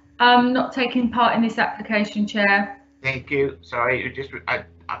 Not taking part in this application, Chair. Thank you. Sorry, I've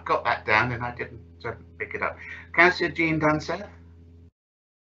got that down and I didn't pick it up. Councillor Jean Dunseth?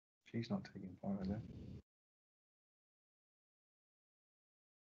 She's not taking part in it.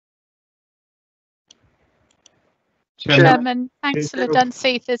 Chairman, Councillor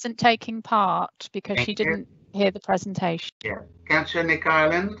Dunseith isn't taking part because she didn't hear the presentation. Yeah. Councillor Nick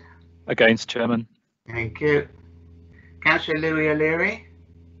Ireland? Against, Chairman. Thank you. Councillor Louis O'Leary?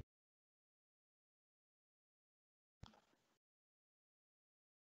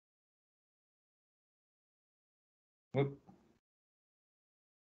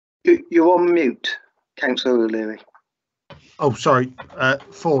 You're on mute, Councillor O'Leary. Oh, sorry.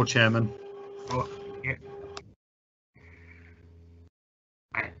 For, Chairman. Yeah.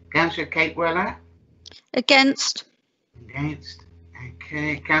 Councillor Kate Weller? Against. Against.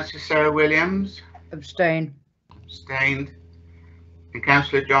 Okay. Councillor Sarah Williams? Abstain. Abstained. And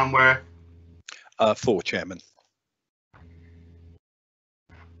Councillor John Worth? For, Chairman.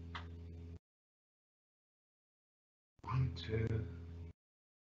 One, two.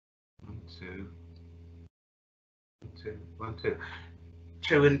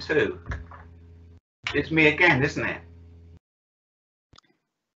 2 and 2. It's me again, isn't it?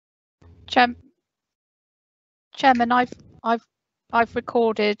 Chairman, I've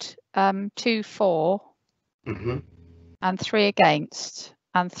recorded 2 for and 3 against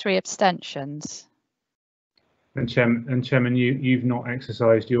and 3 abstentions. And Chairman, you've not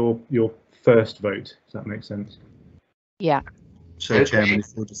exercised your first vote. Does that make sense? Yeah. So Okay. Chairman,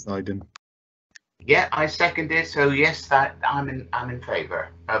 if you're deciding. Yeah, I second it. So yes, that I'm in favour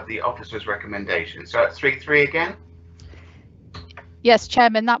of the officer's recommendation. So it's 3-3 again. Yes,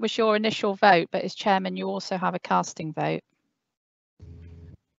 Chairman, that was your initial vote, but as Chairman, you also have a casting vote.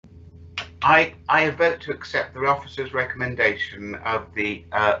 I vote to accept the officer's recommendation of the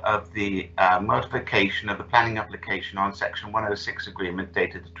modification of the planning application on Section 106 agreement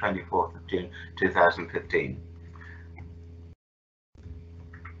dated the 24th of June 2015.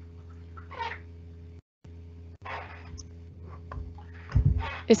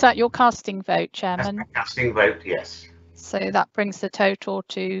 Is that your casting vote, Chairman? That's my casting vote, yes. So that brings the total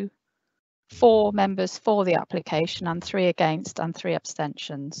to 4 members for the application and 3 against and 3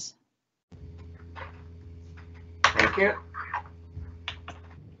 abstentions. Thank you.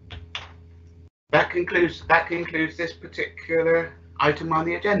 That concludes this particular item on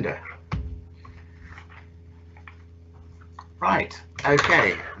the agenda. Right.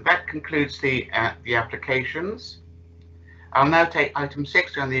 Okay. That concludes the applications. I'll now take item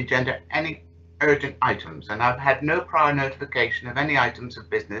 6 on the agenda, any urgent items, and I've had no prior notification of any items of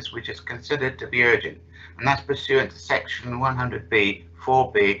business which is considered to be urgent, and that's pursuant to section 100B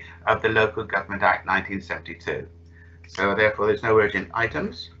 4B of the Local Government Act 1972. So therefore there's no urgent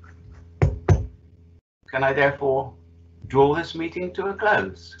items. Can I therefore draw this meeting to a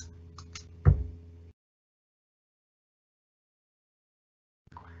close?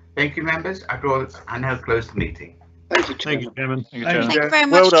 Thank you, members. I now close the meeting. Thank you, Chairman. Thank you, Chairman. Thank you very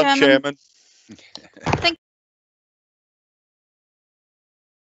much, Well done, Chairman. Chairman. Thank